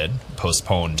suspended,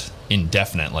 postponed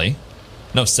indefinitely.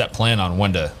 No set plan on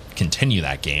when to continue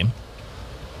that game.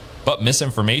 But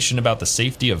misinformation about the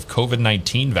safety of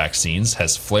COVID-19 vaccines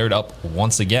has flared up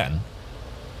once again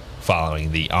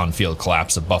following the on-field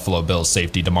collapse of Buffalo Bills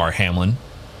safety Damar Hamlin.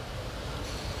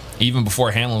 Even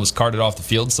before Hamlin was carted off the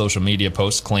field, social media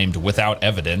posts claimed without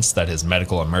evidence that his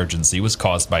medical emergency was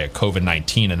caused by a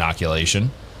COVID-19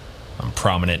 inoculation.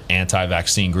 Prominent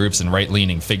anti-vaccine groups and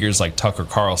right-leaning figures like Tucker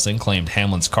Carlson claimed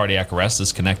Hamlin's cardiac arrest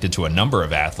is connected to a number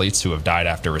of athletes who have died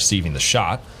after receiving the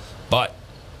shot, but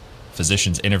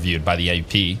physicians interviewed by the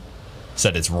AP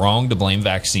said it's wrong to blame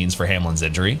vaccines for Hamlin's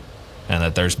injury and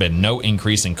that there's been no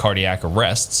increase in cardiac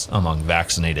arrests among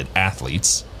vaccinated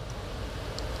athletes.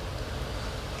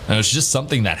 And it was just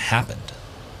something that happened.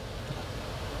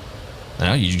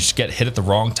 You just get hit at the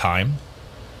wrong time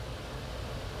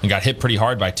and got hit pretty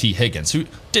hard by T. Higgins, who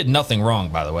did nothing wrong,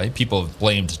 by the way. People have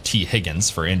blamed T. Higgins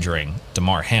for injuring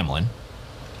Damar Hamlin.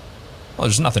 Well,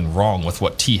 there's nothing wrong with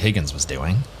what T. Higgins was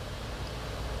doing.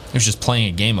 He was just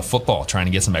playing a game of football, trying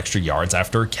to get some extra yards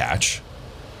after a catch.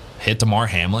 Hit Damar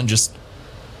Hamlin.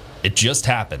 It just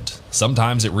happened.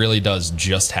 Sometimes it really does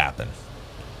just happen.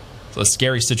 It's a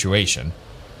scary situation.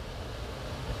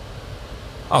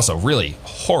 Also, really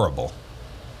horrible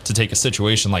to take a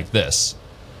situation like this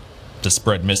to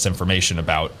spread misinformation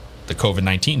about the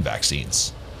COVID-19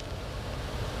 vaccines.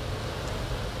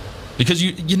 Because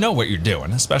you know what you're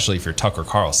doing, especially if you're Tucker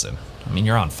Carlson. I mean,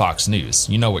 you're on Fox News.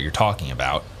 You know what you're talking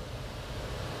about.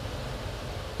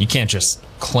 You can't just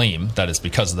claim that it's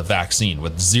because of the vaccine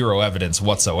with zero evidence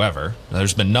whatsoever.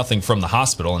 There's been nothing from the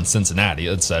hospital in Cincinnati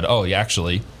that said, oh, yeah,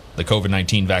 actually, the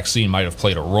COVID-19 vaccine might have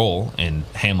played a role in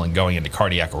Hamlin going into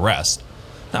cardiac arrest.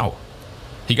 No.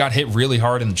 He got hit really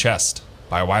hard in the chest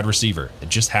by a wide receiver. It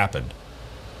just happened.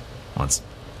 Well, it's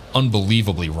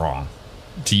unbelievably wrong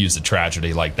to use a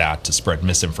tragedy like that to spread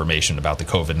misinformation about the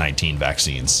COVID-19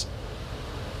 vaccines.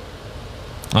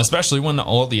 Especially when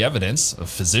all the evidence of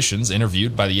physicians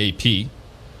interviewed by the AP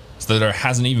is that there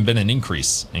hasn't even been an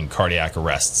increase in cardiac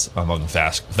arrests among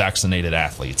vaccinated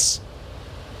athletes.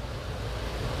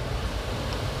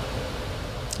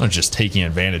 Or just taking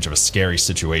advantage of a scary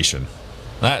situation.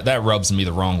 That rubs me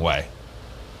the wrong way.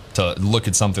 To look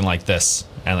at something like this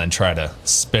and then try to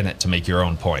spin it to make your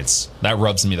own points. That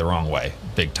rubs me the wrong way,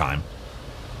 big time.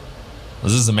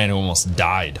 This is a man who almost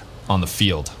died on the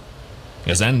field.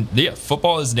 Because then, yeah,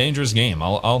 football is a dangerous game.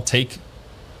 I'll take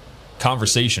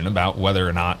conversation about whether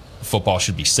or not football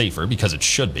should be safer, because it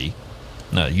should be.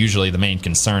 Usually the main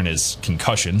concern is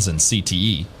concussions and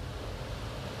CTE.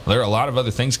 There are a lot of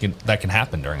other things that can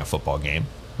happen during a football game.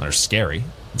 They're scary.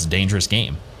 It's a dangerous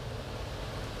game.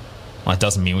 Well, it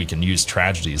doesn't mean we can use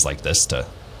tragedies like this to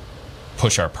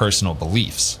push our personal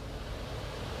beliefs.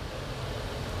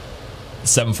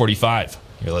 7:45.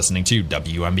 You're listening to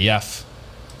WMBF.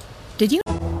 Did you?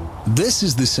 This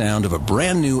is the sound of a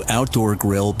brand new outdoor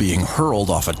grill being hurled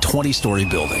off a 20-story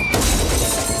building.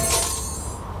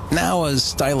 Now a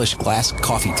stylish glass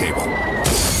coffee table.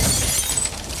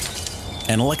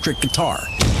 An electric guitar.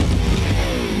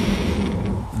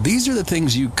 These are the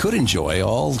things you could enjoy,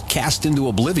 all cast into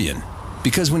oblivion.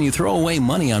 Because when you throw away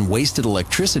money on wasted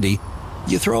electricity,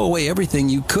 you throw away everything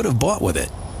you could have bought with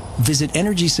it. Visit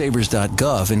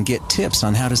EnergySavers.gov and get tips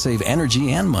on how to save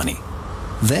energy and money.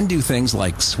 Then do things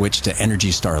like switch to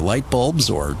Energy Star light bulbs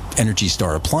or Energy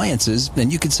Star appliances,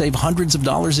 and you could save hundreds of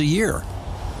dollars a year.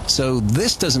 So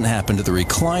this doesn't happen to the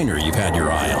recliner you've had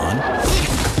your eye on,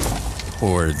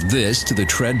 or this to the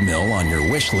treadmill on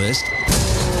your wish list,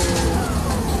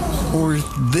 Or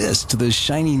this to the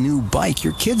shiny new bike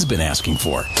your kid's been asking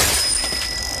for.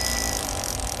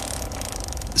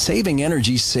 Saving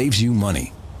energy saves you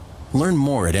money. Learn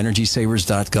more at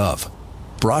EnergySavers.gov.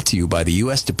 Brought to you by the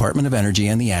U.S. Department of Energy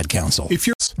and the Ad Council.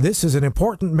 This is an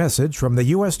important message from the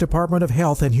U.S. Department of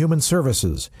Health and Human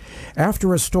Services.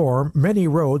 After a storm, many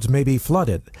roads may be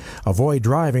flooded. Avoid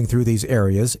driving through these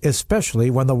areas, especially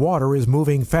when the water is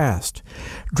moving fast.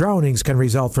 Drownings can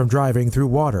result from driving through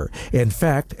water. In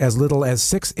fact, as little as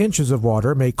 6 inches of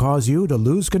water may cause you to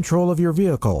lose control of your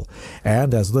vehicle,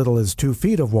 and as little as 2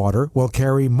 feet of water will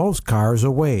carry most cars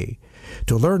away.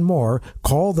 To learn more,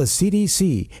 call the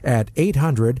CDC at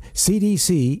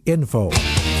 800-CDC-INFO.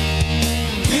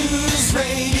 News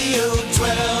Radio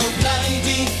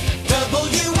 1290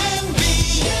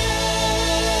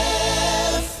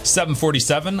 WMBF.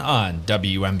 7:47 on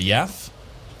WMBF.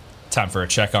 Time for a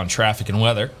check on traffic and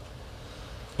weather.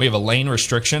 We have a lane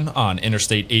restriction on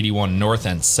Interstate 81 north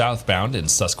and southbound in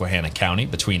Susquehanna County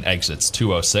between exits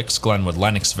 206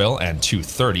 Glenwood-Lennoxville and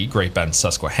 230 Great Bend,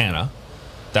 Susquehanna.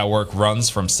 That work runs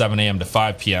from 7 a.m. to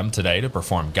 5 p.m. today to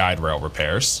perform guide rail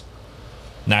repairs.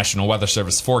 National Weather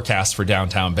Service forecast for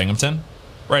downtown Binghamton.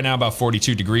 Right now about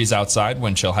 42 degrees outside,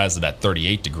 wind chill has it at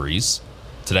 38 degrees.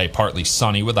 Today partly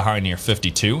sunny with a high near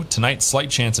 52. Tonight slight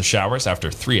chance of showers after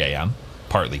 3 a.m.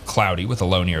 Partly cloudy with a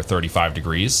low near 35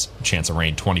 degrees. Chance of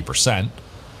rain 20%.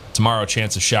 Tomorrow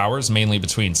chance of showers mainly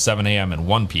between 7 a.m. and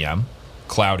 1 p.m.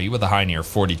 Cloudy with a high near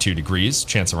 42 degrees.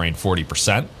 Chance of rain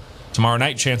 40%. Tomorrow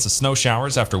night, chance of snow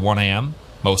showers after 1 a.m.,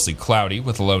 mostly cloudy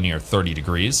with a low near 30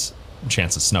 degrees,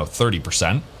 chance of snow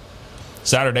 30%.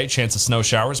 Saturday, chance of snow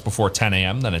showers before 10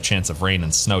 a.m., then a chance of rain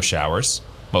and snow showers,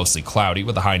 mostly cloudy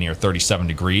with a high near 37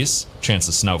 degrees, chance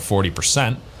of snow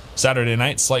 40%. Saturday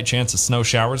night, slight chance of snow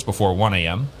showers before 1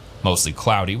 a.m., mostly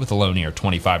cloudy with a low near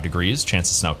 25 degrees, chance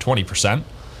of snow 20%.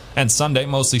 And Sunday,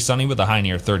 mostly sunny with a high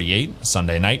near 38.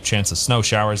 Sunday night, chance of snow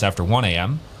showers after 1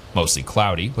 a.m., mostly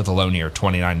cloudy with a low near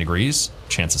 29 degrees,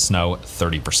 chance of snow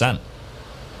 30%.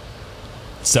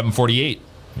 7:48.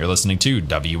 You're listening to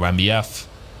WMBF.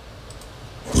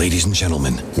 Ladies and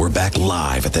gentlemen, we're back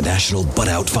live at the National Butt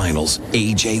Out Finals.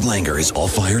 AJ Langer is all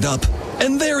fired up.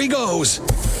 And there he goes.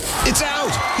 It's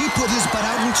out. He put his butt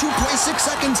out in 2.6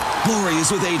 seconds. Lori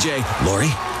is with AJ.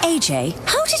 Lori? AJ,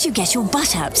 how did you get your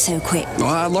butt out so quick? Well,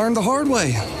 I learned the hard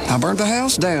way. I burnt the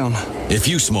house down. If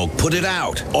you smoke, put it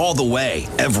out. All the way.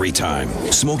 Every time.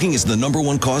 Smoking is the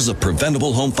 #1 cause of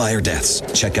preventable home fire deaths.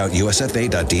 Check out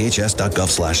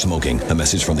usfa.dhs.gov/smoking. A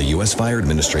message from the U.S. Fire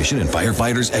Administration and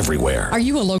firefighters everywhere. Are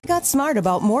you a local? Got smart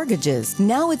about mortgages.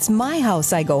 Now it's my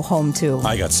house I go home to.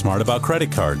 I got smart about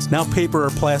credit cards. Now paper or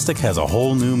plastic has a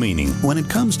whole new meaning. When it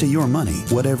comes to your money,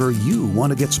 whatever you want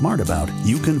to get smart about,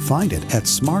 you can find it at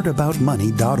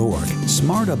smartaboutmoney.org.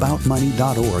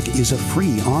 Smartaboutmoney.org is a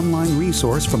free online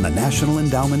resource from the National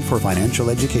Endowment for Financial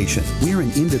Education. We're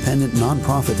an independent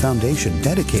nonprofit foundation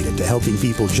dedicated to helping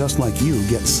people just like you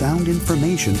get sound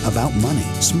information about money.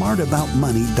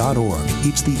 Smartaboutmoney.org.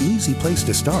 It's the easy place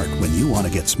to start when you want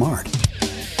to get smart.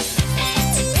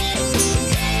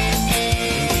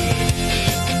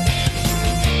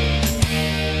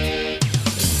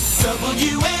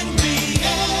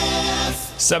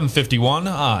 WMBF. 7:51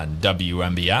 on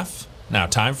WMBF. Now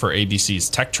time for ABC's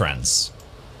Tech Trends.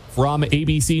 From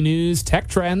ABC News Tech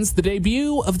Trends, the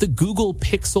debut of the Google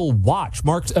Pixel Watch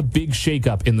marked a big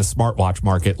shakeup in the smartwatch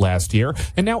market last year,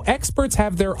 and now experts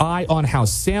have their eye on how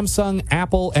Samsung,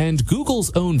 Apple, and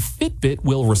Google's own Fitbit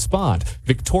will respond.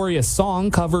 Victoria Song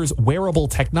covers wearable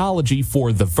technology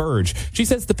for The Verge. She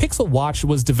says the Pixel Watch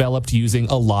was developed using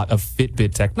a lot of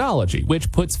Fitbit technology,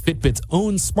 which puts Fitbit's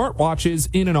own smartwatches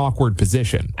in an awkward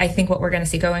position. I think what we're going to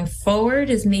see going forward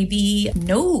is maybe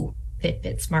no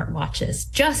Fitbit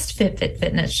smartwatches, just Fitbit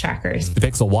fitness trackers. The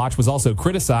Pixel Watch was also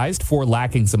criticized for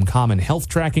lacking some common health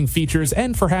tracking features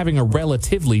and for having a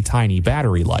relatively tiny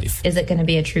battery life. Is it going to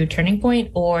be a true turning point,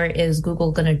 or is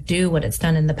Google going to do what it's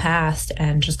done in the past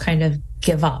and just kind of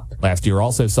give up? Last year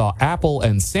also saw Apple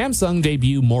and Samsung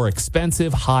debut more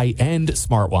expensive, high-end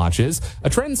smartwatches, a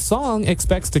trend Song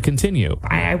expects to continue.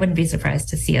 I wouldn't be surprised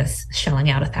to see us shelling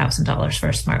out $1,000 for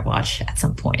a smartwatch at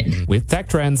some point. With Tech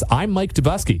Trends, I'm Mike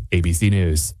Dubusky, ABC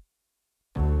News.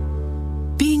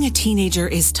 Being a teenager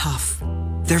is tough.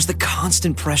 There's the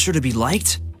constant pressure to be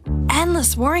liked.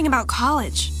 Endless worrying about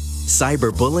college.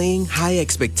 Cyberbullying, high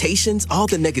expectations, all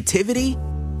the negativity.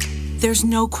 There's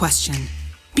no question.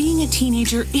 Being a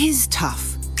teenager is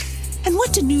tough. And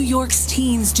what do New York's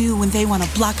teens do when they want to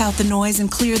block out the noise and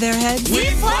clear their heads? We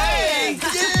play!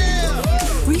 Yeah!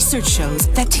 Research shows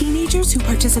that teenagers who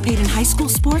participate in high school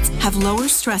sports have lower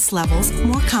stress levels,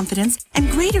 more confidence, and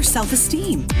greater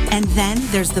self-esteem. And then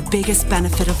there's the biggest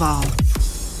benefit of all.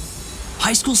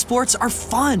 High school sports are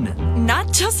fun.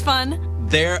 Not just fun.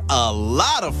 They're a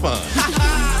lot of fun.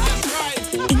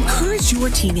 Encourage your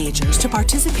teenagers to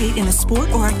participate in a sport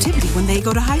or activity when they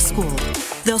go to high school.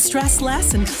 They'll stress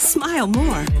less and smile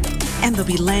more. And they'll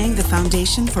be laying the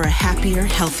foundation for a happier,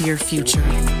 healthier future.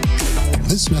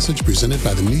 This message presented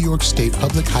by the New York State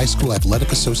Public High School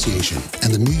Athletic Association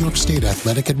and the New York State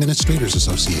Athletic Administrators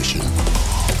Association.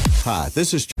 Hi,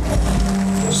 this is...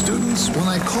 Students, when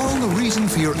I call the reason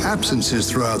for your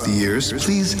absences throughout the years,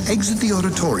 please exit the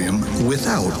auditorium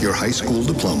without your high school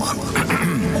diploma.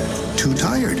 Too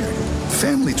tired,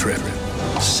 family trip,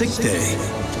 sick day,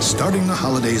 starting the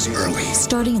holidays early.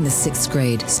 Starting in the 6th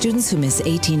grade, students who miss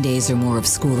 18 days or more of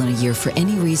school in a year for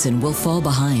any reason will fall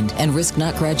behind and risk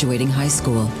not graduating high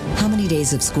school. How many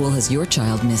days of school has your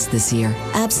child missed this year?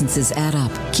 Absences add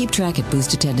up. Keep track at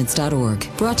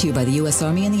boostattendance.org. Brought to you by the U.S.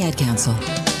 Army and the Ad Council.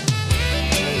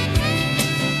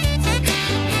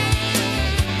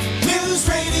 News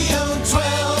Radio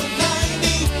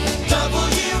 1290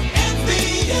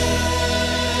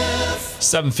 WNBF.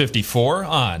 7:54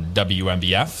 on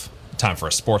WNBF. Time for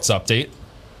a sports update.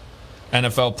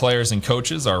 NFL players and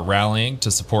coaches are rallying to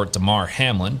support Damar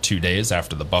Hamlin 2 days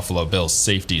after the Buffalo Bills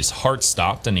safety's heart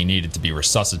stopped and he needed to be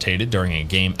resuscitated during a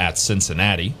game at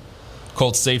Cincinnati.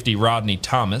 Colts safety Rodney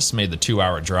Thomas made the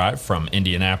 2-hour drive from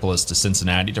Indianapolis to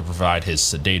Cincinnati to provide his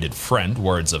sedated friend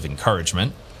words of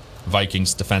encouragement.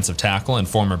 Vikings defensive tackle and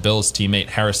former Bills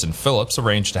teammate Harrison Phillips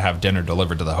arranged to have dinner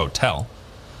delivered to the hotel.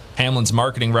 Hamlin's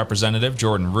marketing representative,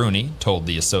 Jordan Rooney, told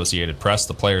the Associated Press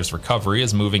the player's recovery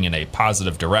is moving in a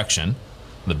positive direction.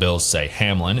 The Bills say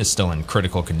Hamlin is still in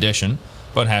critical condition,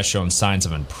 but has shown signs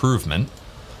of improvement.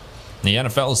 The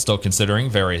NFL is still considering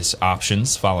various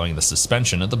options following the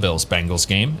suspension of the Bills-Bengals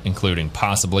game, including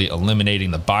possibly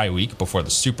eliminating the bye week before the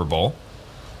Super Bowl.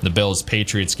 The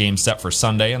Bills-Patriots game set for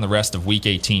Sunday and the rest of Week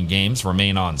 18 games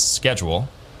remain on schedule.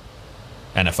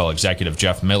 NFL executive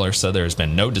Jeff Miller said there has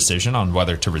been no decision on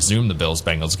whether to resume the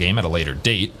Bills-Bengals game at a later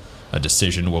date. A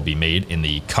decision will be made in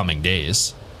the coming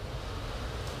days.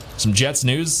 Some Jets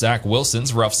news. Zach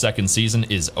Wilson's rough second season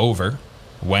is over.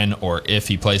 When or if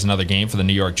he plays another game for the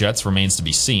New York Jets remains to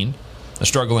be seen. The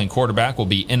struggling quarterback will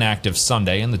be inactive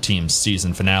Sunday in the team's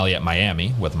season finale at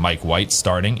Miami, with Mike White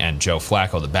starting and Joe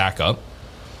Flacco the backup.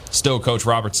 Still, Coach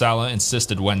Robert Saleh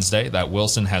insisted Wednesday that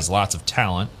Wilson has lots of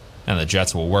talent, and the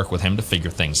Jets will work with him to figure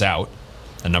things out.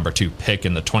 The number 2 pick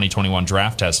in the 2021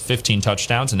 draft has 15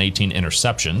 touchdowns and 18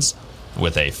 interceptions,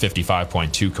 with a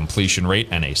 55.2 completion rate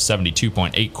and a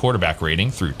 72.8 quarterback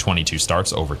rating through 22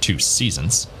 starts over 2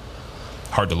 seasons.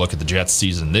 Hard to look at the Jets'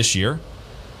 season this year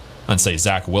and say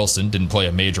Zach Wilson didn't play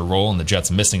a major role in the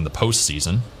Jets missing the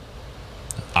postseason.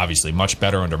 Obviously much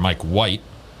better under Mike White.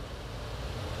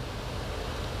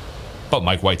 But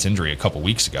Mike White's injury a couple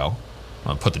weeks ago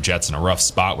put the Jets in a rough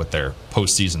spot with their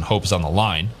postseason hopes on the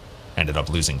line. Ended up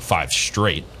losing 5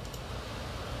 straight.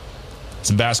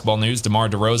 Some basketball news. DeMar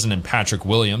DeRozan and Patrick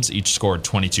Williams each scored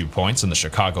 22 points, and the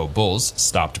Chicago Bulls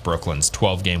stopped Brooklyn's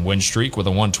 12-game win streak with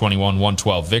a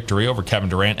 121-112 victory over Kevin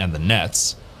Durant and the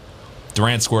Nets.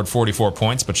 Durant scored 44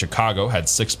 points, but Chicago had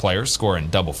 6 players score in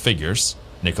double figures.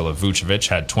 Nikola Vucevic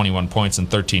had 21 points and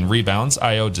 13 rebounds.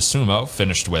 Ayo Dosunmu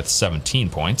finished with 17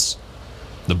 points.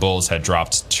 The Bulls had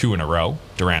dropped 2 in a row.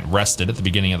 Durant rested at the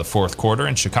beginning of the fourth quarter,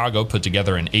 and Chicago put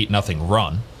together an 8-0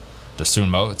 run.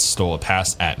 Dosunmu stole a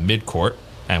pass at midcourt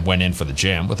and went in for the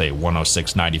jam with a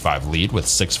 106-95 lead with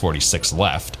 6:46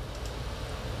 left.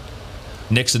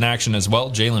 Knicks in action as well.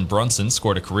 Jalen Brunson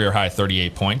scored a career-high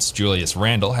 38 points. Julius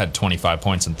Randle had 25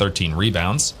 points and 13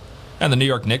 rebounds. And the New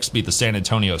York Knicks beat the San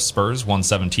Antonio Spurs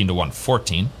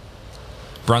 117-114.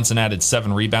 Brunson added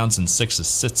 7 rebounds and 6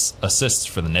 assists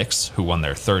for the Knicks, who won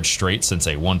their 3rd straight since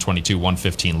a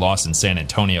 122-115 loss in San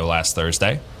Antonio last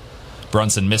Thursday.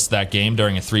 Brunson missed that game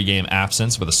during a 3-game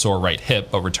absence with a sore right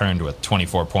hip, but returned with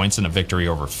 24 points in a victory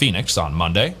over Phoenix on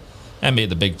Monday, and made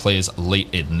the big plays late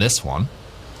in this one.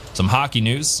 Some hockey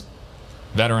news.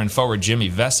 Veteran forward Jimmy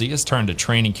Vesey has turned a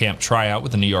training camp tryout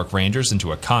with the New York Rangers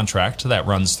into a contract that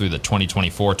runs through the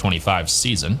 2024-25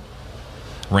 season.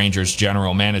 Rangers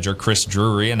general manager Chris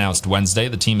Drury announced Wednesday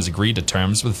the team has agreed to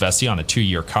terms with Vesey on a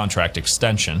 2-year contract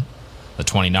extension. The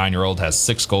 29-year-old has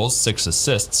 6 goals, 6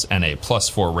 assists, and a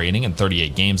 +4 rating in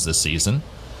 38 games this season.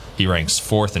 He ranks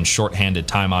 4th in shorthanded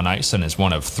time on ice and is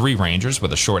one of 3 Rangers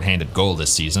with a shorthanded goal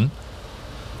this season.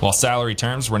 While salary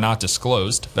terms were not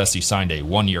disclosed, Vesey signed a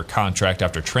 1-year contract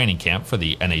after training camp for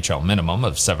the NHL minimum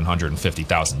of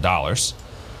 $750,000.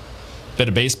 Bit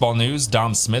of baseball news.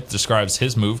 Dom Smith describes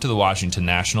his move to the Washington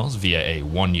Nationals via a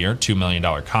one-year, $2 million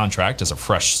contract as a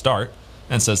fresh start,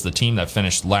 and says the team that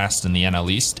finished last in the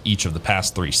NL East each of the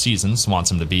past 3 seasons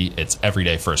wants him to be its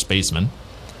everyday first baseman.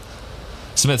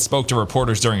 Smith spoke to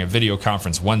reporters during a video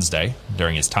conference Wednesday.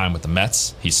 During his time with the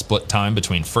Mets, he split time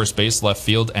between first base, left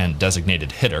field, and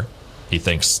designated hitter. He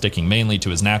thinks sticking mainly to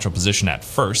his natural position at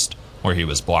first, where he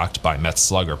was blocked by Mets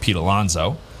slugger Pete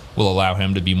Alonso, will allow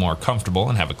him to be more comfortable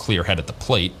and have a clear head at the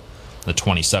plate. The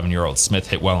 27-year-old Smith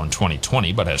hit well in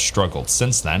 2020, but has struggled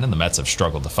since then, and the Mets have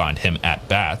struggled to find him at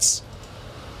bats.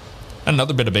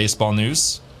 Another bit of baseball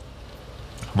news.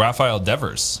 Rafael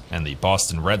Devers and the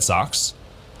Boston Red Sox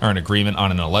are in agreement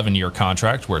on an 11-year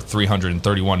contract worth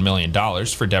 $331 million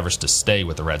for Devers to stay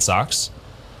with the Red Sox.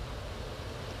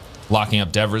 Locking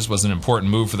up Devers was an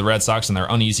important move for the Red Sox and their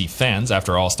uneasy fans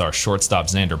after All-Star shortstop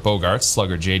Xander Bogaerts,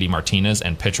 slugger J.D. Martinez,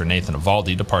 and pitcher Nathan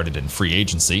Eovaldi departed in free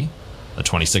agency. The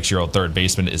 26-year-old third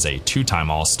baseman is a 2-time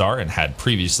All-Star and had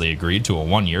previously agreed to a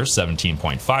one-year,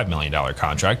 $17.5 million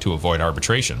contract to avoid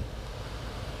arbitration.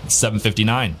 It's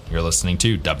 7:59. You're listening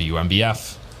to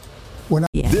WMBF.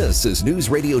 This is News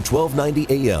Radio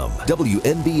 1290 AM,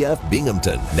 WNBF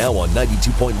Binghamton. Now on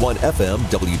 92.1 FM,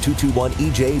 W221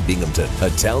 EJ Binghamton, a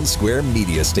Town Square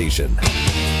media station.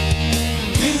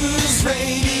 News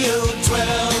Radio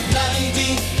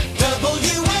 1290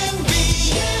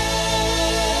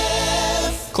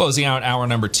 WNBF. Closing out hour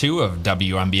number 2 of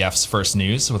WMBF's First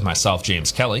News with myself,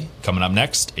 James Kelly. Coming up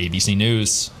next, ABC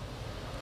News.